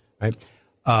situation. Right.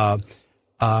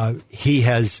 He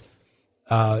has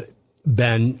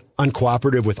been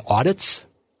uncooperative with audits.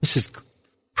 This is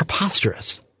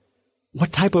preposterous.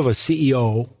 What type of a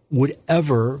CEO would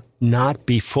ever not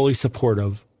be fully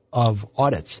supportive of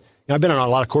audits? I've been on a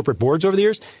lot of corporate boards over the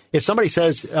years. If somebody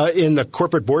says in the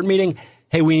corporate board meeting,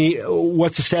 hey,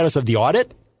 what's the status of the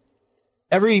audit?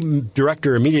 Every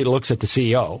director immediately looks at the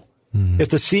CEO. If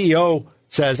the CEO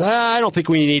says, I don't think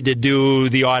we need to do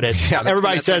the audit,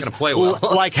 everybody says, play well.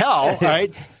 Like hell,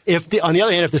 right? On the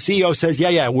other hand, if the CEO says,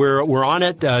 we're on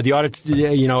it, the audit,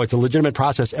 it's a legitimate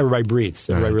process, everybody breathes,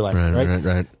 everybody relaxes,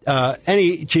 right?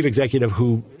 Any chief executive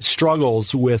who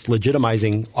struggles with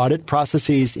legitimizing audit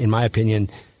processes, in my opinion,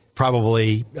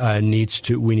 probably we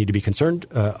need to be concerned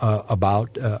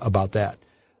about that.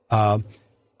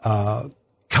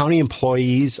 County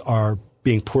employees are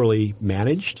being poorly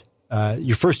managed.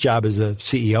 Your first job as a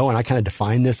CEO, and I kind of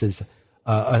define this as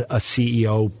a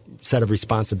CEO set of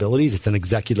responsibilities. It's an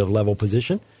executive level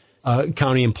position.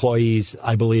 County employees,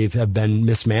 I believe, have been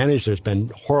mismanaged. There's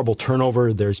been horrible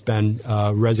turnover. There's been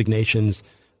resignations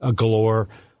galore.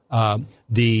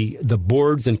 The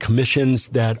boards and commissions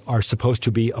that are supposed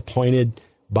to be appointed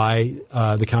by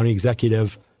the county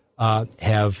executive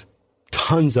have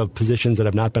tons of positions that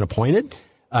have not been appointed,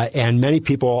 and many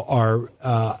people are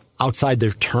outside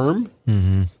their term.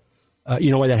 Mm-hmm.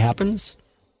 You know why that happens?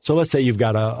 So let's say you've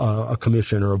got a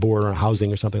commission or a board or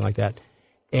housing or something like that,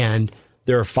 and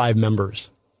there are 5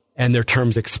 members, and their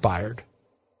terms expired.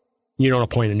 You don't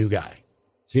appoint a new guy.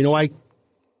 So you know why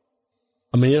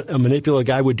a manipulative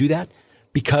guy would do that?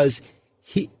 Because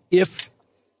if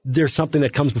there's something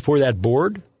that comes before that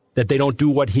board that they don't do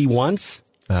what he wants,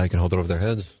 he can hold it over their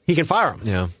heads. He can fire them.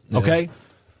 Yeah. Okay?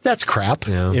 That's crap,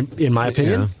 in my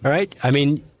opinion. Yeah. All right? I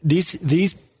mean,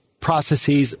 these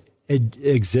processes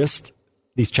exist,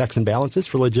 these checks and balances,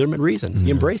 for legitimate reason.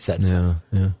 You embrace that.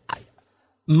 Yeah.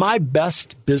 My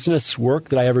best business work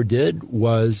that I ever did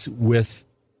was with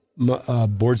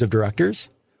boards of directors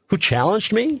who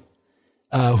challenged me,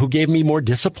 who gave me more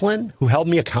discipline, who held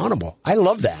me accountable. I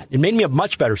love that. It made me a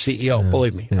much better CEO,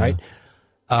 believe me, right?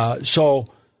 So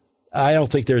I don't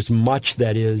think there's much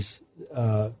that is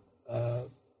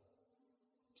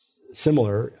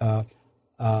similar.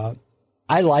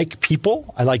 I like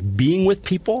people. I like being with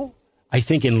people. I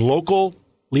think in local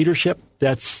leadership,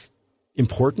 that's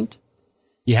important.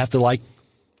 You have to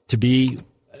to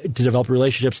develop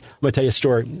relationships. I'm going to tell you a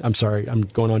story. I'm sorry, I'm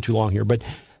going on too long here, but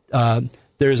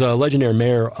there's a legendary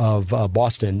mayor of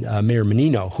Boston, Mayor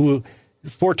Menino, who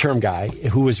 4-term guy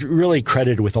who was really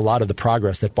credited with a lot of the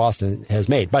progress that Boston has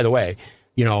made. By the way,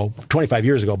 25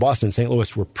 years ago, Boston and St.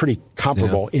 Louis were pretty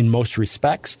comparable in most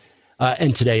respects.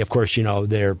 And today, of course,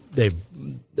 they've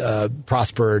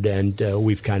prospered, and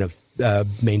we've kind of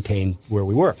maintained where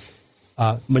we were.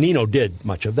 Menino did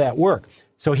much of that work.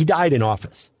 So he died in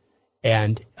office,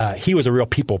 and he was a real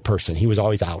people person. He was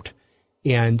always out.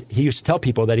 And he used to tell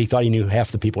people that he thought he knew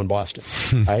half the people in Boston,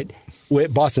 right?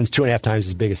 Boston's 2.5 times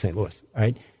as big as St. Louis,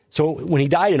 right? So when he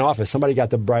died in office, somebody got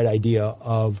the bright idea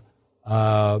of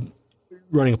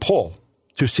running a poll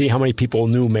to see how many people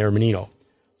knew Mayor Menino.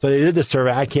 So they did this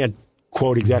survey. I can't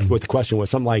quote exactly what the question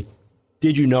was. Something like,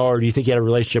 did you know or do you think you had a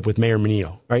relationship with Mayor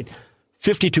Menino, right?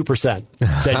 52% said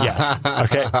yes.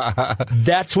 Okay.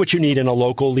 That's what you need in a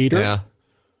local leader,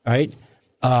 right?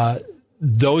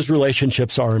 Those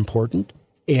relationships are important,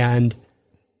 and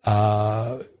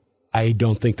I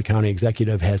don't think the county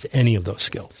executive has any of those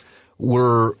skills.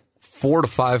 We're 4 to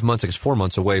 5 months, I guess 4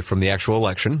 months away from the actual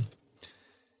election.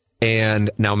 And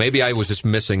now maybe I was just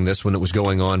missing this when it was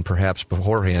going on perhaps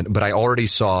beforehand, but I already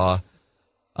saw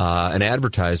an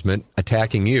advertisement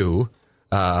attacking you,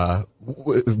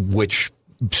 which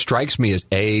strikes me as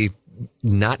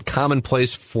not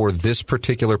commonplace for this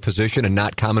particular position and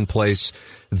not commonplace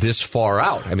this far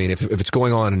out. I mean, if it's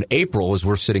going on in April as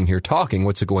we're sitting here talking,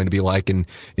 what's it going to be like in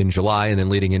July and then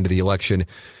leading into the election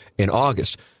in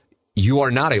August? You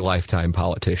are not a lifetime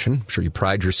politician. I'm sure you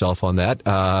pride yourself on that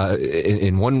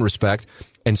in one respect.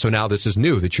 And so now this is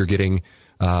new that you're getting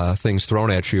things thrown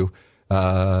at you,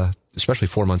 especially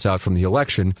 4 months out from the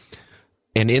election.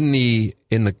 And in the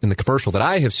commercial that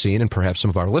I have seen, and perhaps some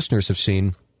of our listeners have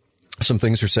seen, some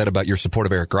things are said about your support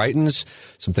of Eric Greitens.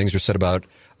 Some things are said about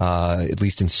at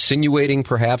least insinuating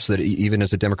perhaps that even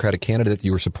as a Democratic candidate,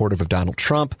 you were supportive of Donald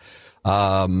Trump.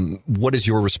 What is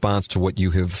your response to what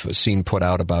you have seen put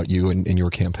out about you in your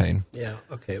campaign? Yeah.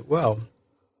 Okay. Well,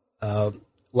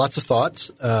 lots of thoughts.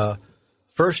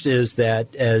 First is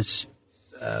that as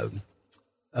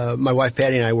my wife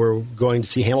Patty and I were going to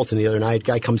see Hamilton the other night,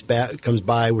 guy comes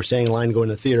by, we're standing in line to go in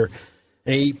the theater,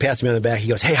 and he passed me on the back. He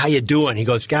goes, "Hey, how you doing?" He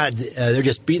goes, "God, they're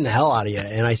just beating the hell out of you."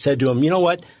 And I said to him, "You know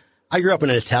what? I grew up in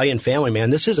an Italian family,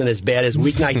 man. This isn't as bad as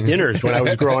weeknight dinners when I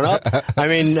was growing up. I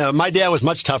mean, my dad was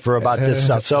much tougher about this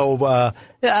stuff. So,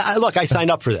 look, I signed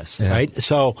up for this, right?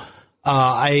 So,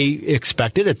 I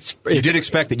expected it. You did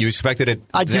expect it. You expected it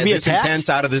to be this intense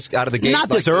out of the gate. Not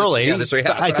this early. Yeah, this early.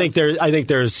 I think there's like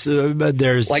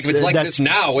if it's like this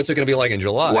now. What's it going to be like in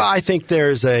July? Well, I think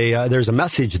there's a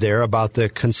message there about the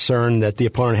concern that the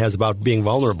opponent has about being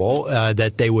vulnerable,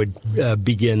 that they would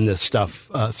begin this stuff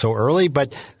so early.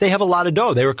 But they have a lot of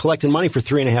dough. They were collecting money for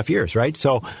 3.5 years, right?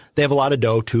 So they have a lot of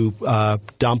dough to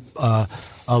dump a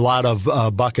lot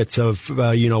of buckets of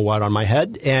you know what on my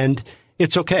head, and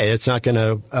it's okay. It's not going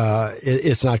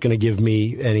to give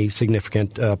me any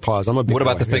significant pause. I'm a big What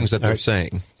about boy, the things that they're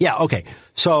saying? Yeah. Okay.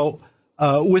 So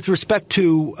with respect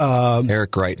to Eric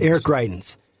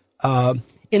Greitens,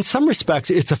 in some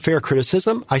respects, it's a fair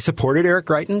criticism. I supported Eric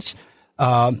Greitens.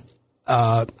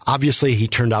 Obviously, he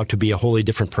turned out to be a wholly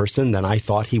different person than I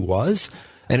thought he was.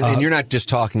 And you're not just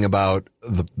talking about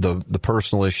the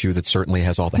personal issue that certainly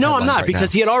has all the No, headlines I'm not, right because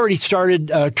now. he had already started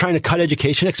trying to cut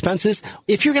education expenses.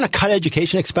 If you're going to cut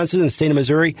education expenses in the state of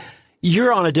Missouri,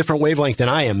 you're on a different wavelength than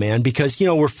I am, man, because,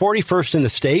 we're 41st in the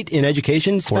state in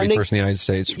education spending. 41st in the United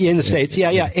States. In the States,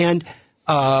 yeah. And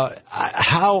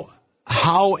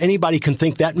how anybody can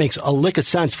think that makes a lick of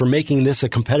sense for making this a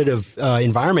competitive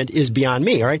environment is beyond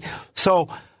me, all right? So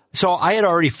I had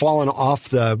already fallen off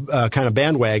the kind of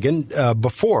bandwagon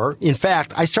before. In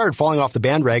fact, I started falling off the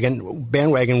bandwagon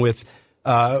with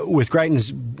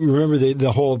Greitens. Remember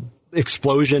the whole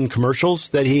explosion commercials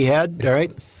that he had, all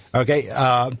right? Okay.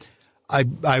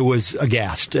 I was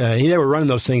aghast. They were running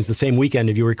those things the same weekend,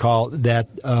 if you recall, that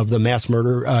of the mass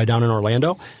murder down in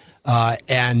Orlando,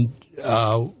 and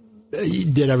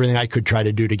did everything I could try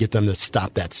to do to get them to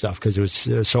stop that stuff because it was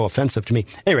so offensive to me.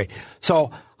 Anyway,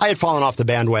 so I had fallen off the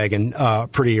bandwagon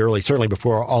pretty early, certainly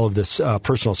before all of this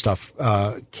personal stuff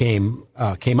came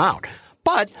out.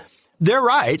 But they're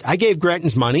right. I gave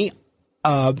Greitens money.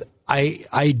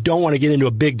 I don't want to get into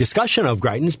a big discussion of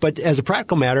Greitens, but as a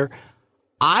practical matter,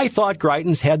 I thought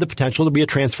Greitens had the potential to be a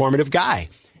transformative guy.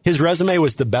 His resume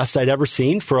was the best I'd ever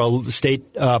seen for a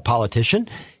state politician.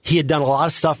 He had done a lot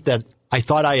of stuff that I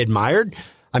thought I admired.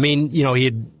 I mean, he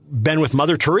had been with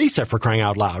Mother Teresa, for crying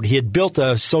out loud. He had built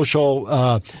a social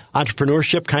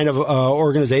entrepreneurship kind of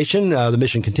organization. The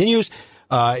Mission Continues.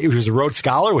 He was a Rhodes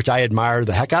Scholar, which I admire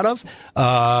the heck out of.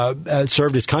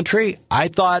 Served his country. I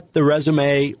thought the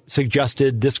resume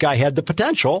suggested this guy had the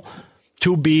potential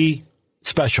to be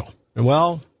special. And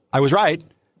well, I was right,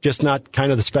 just not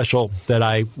kind of the special that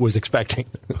I was expecting.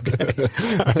 Okay.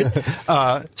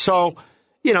 So,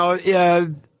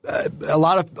 a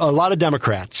lot of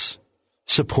Democrats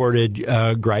supported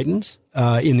Greitens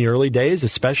in the early days,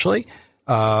 especially.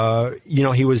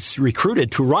 He was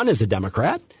recruited to run as a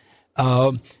Democrat.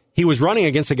 He was running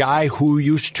against a guy who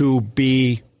used to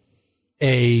be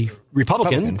a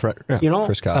Republican.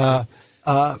 Chris Cox.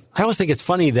 I always think it's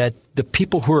funny that the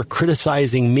people who are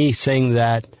criticizing me, saying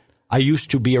that I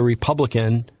used to be a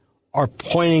Republican, are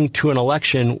pointing to an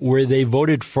election where they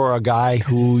voted for a guy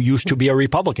who used to be a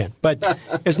Republican. But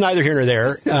it's neither here nor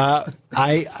there. That's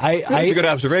a good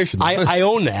observation. I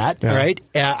own that, yeah. Right?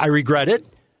 I regret it.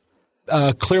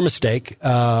 Clear mistake.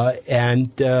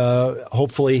 And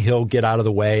hopefully he'll get out of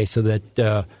the way so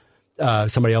that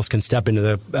somebody else can step into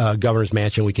the governor's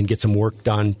mansion. We can get some work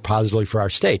done positively for our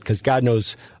state, because God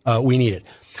knows we need it.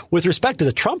 With respect to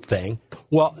the Trump thing,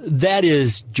 well, that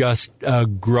is just a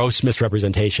gross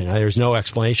misrepresentation. There's no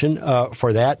explanation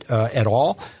for that at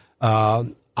all.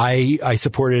 I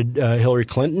supported Hillary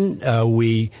Clinton.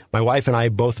 My wife and I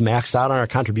both maxed out on our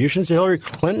contributions to Hillary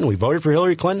Clinton. We voted for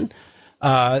Hillary Clinton.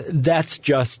 That's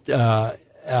just a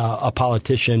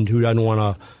politician who doesn't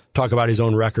want to talk about his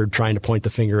own record, trying to point the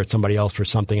finger at somebody else for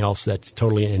something else that's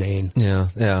totally inane. Yeah.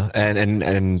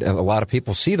 And a lot of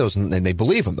people see those and they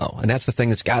believe them, though. And that's the thing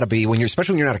that's got to be,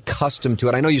 especially when you're not accustomed to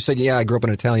it. I know you said, I grew up in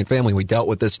an Italian family. We dealt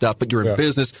with this stuff, but you're in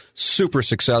business, super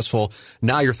successful.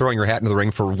 Now you're throwing your hat into the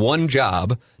ring for one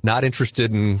job, not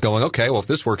interested in going, okay, well, if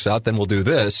this works out, then we'll do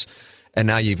this. And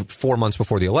now 4 months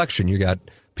before the election, you got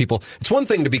people. It's one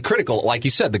thing to be critical. Like you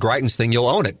said, the Greitens thing, you'll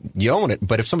own it. You own it.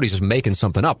 But if somebody's just making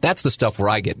something up, that's the stuff where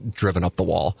I get driven up the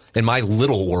wall. In my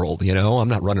little world, I'm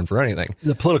not running for anything.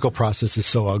 The political process is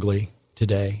so ugly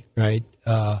today, right?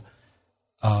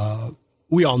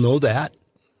 We all know that.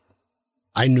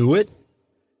 I knew it.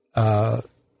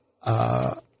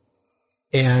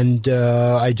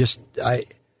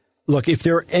 Look, if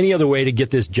there were any other way to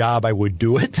get this job, I would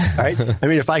do it, right? I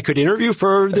mean, if I could interview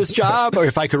for this job or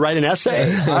if I could write an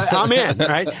essay, I'm in,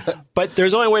 right? But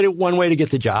there's only one way to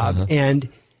get the job. Uh-huh. And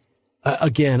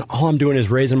again, all I'm doing is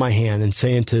raising my hand and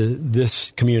saying to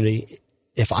this community,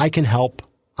 if I can help,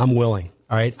 I'm willing,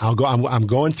 all right? I'm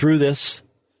going through this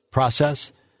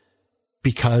process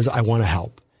because I want to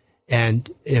help. And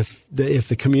if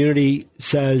the community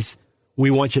says,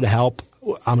 we want you to help,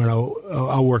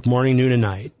 I'll work morning, noon, and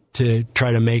night to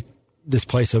try to make this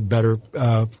place a better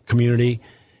community.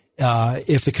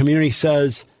 If the community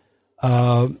says,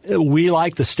 we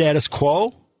like the status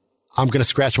quo, I'm going to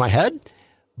scratch my head,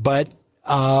 but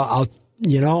I'll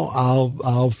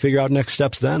figure out next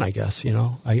steps then, I guess.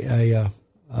 I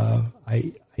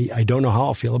don't know how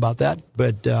I'll feel about that,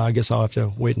 but I guess I'll have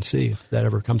to wait and see if that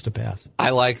ever comes to pass.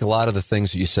 I like a lot of the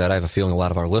things that you said. I have a feeling a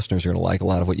lot of our listeners are going to like a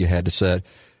lot of what you had to say.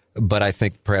 But I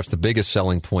think perhaps the biggest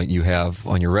selling point you have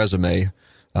on your resume,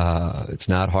 it's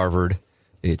not Harvard,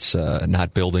 it's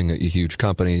not building a huge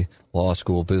company, law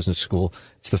school, business school.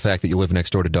 It's the fact that you live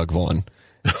next door to Doug Vaughn.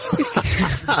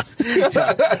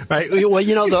 Right.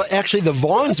 Well, actually, the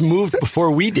Vaughns moved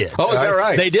before we did. Oh, is that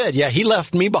right? They did. Yeah, he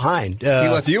left me behind. He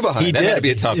left you behind. He that did. had to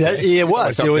be a tough day. It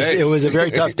was. It was a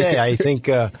very tough day. I think.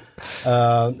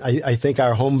 I think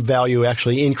our home value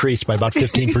actually increased by about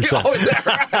 15%. Oh, is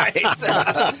that right?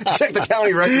 Check the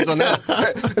county records on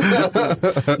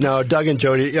that. No, Doug and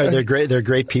Jody, they're great. They're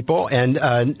great people, and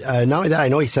not only that, I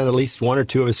know he sent at least one or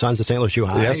two of his sons to St. Louis U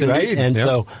High. Yes, right? indeed. And yep.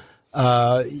 so,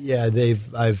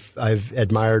 I've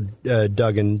admired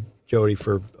Doug and Jody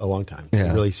for a long time. Yeah.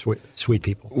 They're really sweet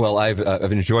people. Well,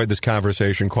 I've enjoyed this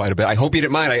conversation quite a bit. I hope you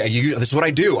didn't mind. This is what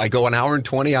I do. I go an hour and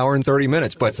 20, hour and 30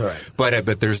 minutes. But that's all right.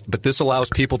 But this allows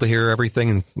people to hear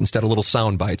everything instead of little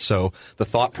sound bites. So the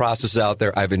thought process is out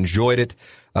there. I've enjoyed it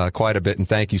quite a bit, and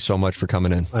thank you so much for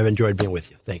coming in. I've enjoyed being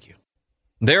with you. Thank you.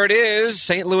 There it is,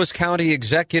 St. Louis County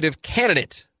Executive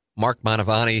Candidate Mark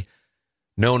Mantovani,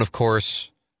 known, of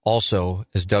course, also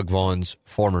as Doug Vaughn's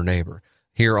former neighbor,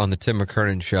 here on the Tim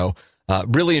McKernan Show.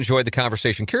 Really enjoyed the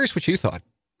conversation. Curious what you thought.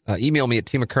 Email me at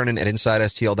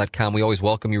tmckernan@insidestl.com. We always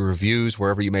welcome your reviews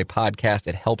wherever you may podcast.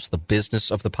 It helps the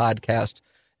business of the podcast.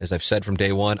 As I've said from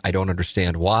day one, I don't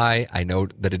understand why. I know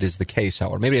that it is the case,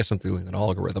 however. Maybe it has something to do with an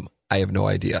algorithm. I have no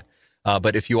idea.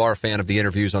 But if you are a fan of the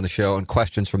interviews on the show and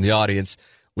questions from the audience,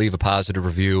 leave a positive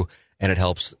review, and it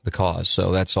helps the cause.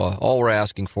 So that's all we're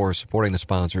asking for, is supporting the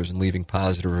sponsors and leaving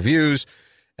positive reviews,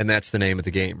 and that's the name of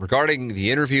the game. Regarding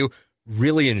the interview,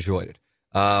 really enjoyed it.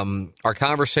 Our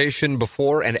conversation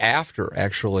before and after,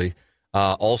 actually,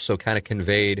 also kind of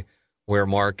conveyed where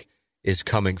Mark is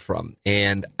coming from.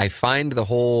 And I find the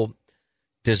whole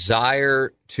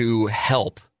desire to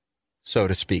help, so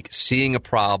to speak, seeing a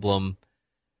problem,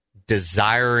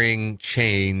 desiring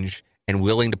change, and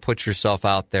willing to put yourself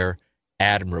out there,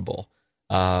 admirable.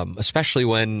 Especially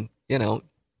when,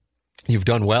 you've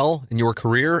done well in your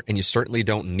career and you certainly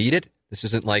don't need it. This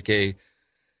isn't like a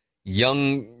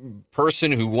young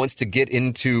person who wants to get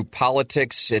into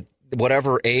politics at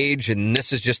whatever age, and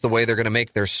this is just the way they're going to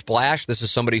make their splash. This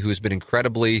is somebody who's been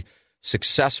incredibly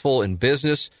successful in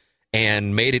business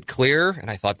and made it clear, and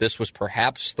I thought this was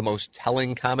perhaps the most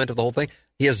telling comment of the whole thing.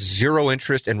 He has zero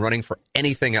interest in running for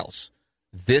anything else.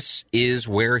 This is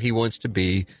where he wants to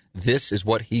be. This is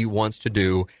what he wants to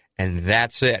do, and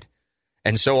that's it.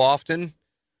 And so often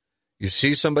you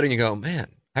see somebody and you go, man,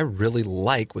 I really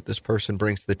like what this person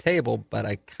brings to the table, but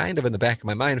I kind of in the back of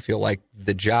my mind feel like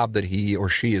the job that he or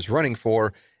she is running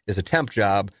for is a temp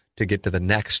job to get to the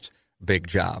next big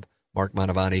job. Mark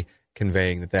Mantovani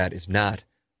conveying that is not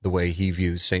the way he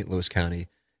views St. Louis County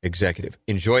Executive.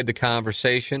 Enjoyed the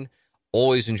conversation.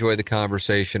 Always enjoy the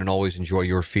conversation and always enjoy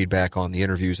your feedback on the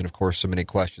interviews and, of course, submitting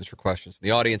questions from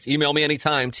the audience. Email me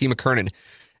anytime,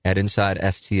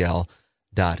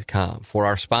 tmckernan@insidestl.com. For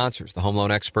our sponsors,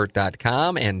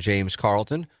 thehomeloanexpert.com and James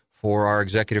Carlton. For our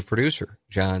executive producer,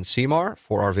 John Seymour.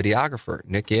 For our videographer,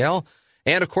 Nick Yale.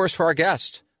 And, of course, for our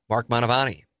guest, Mark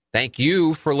Mantovani. Thank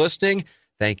you for listening.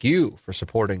 Thank you for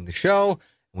supporting the show.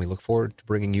 And we look forward to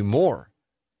bringing you more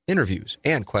interviews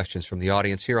and questions from the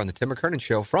audience here on the Tim McKernan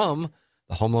Show from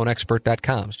the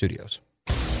HomeLoanExpert.com studios.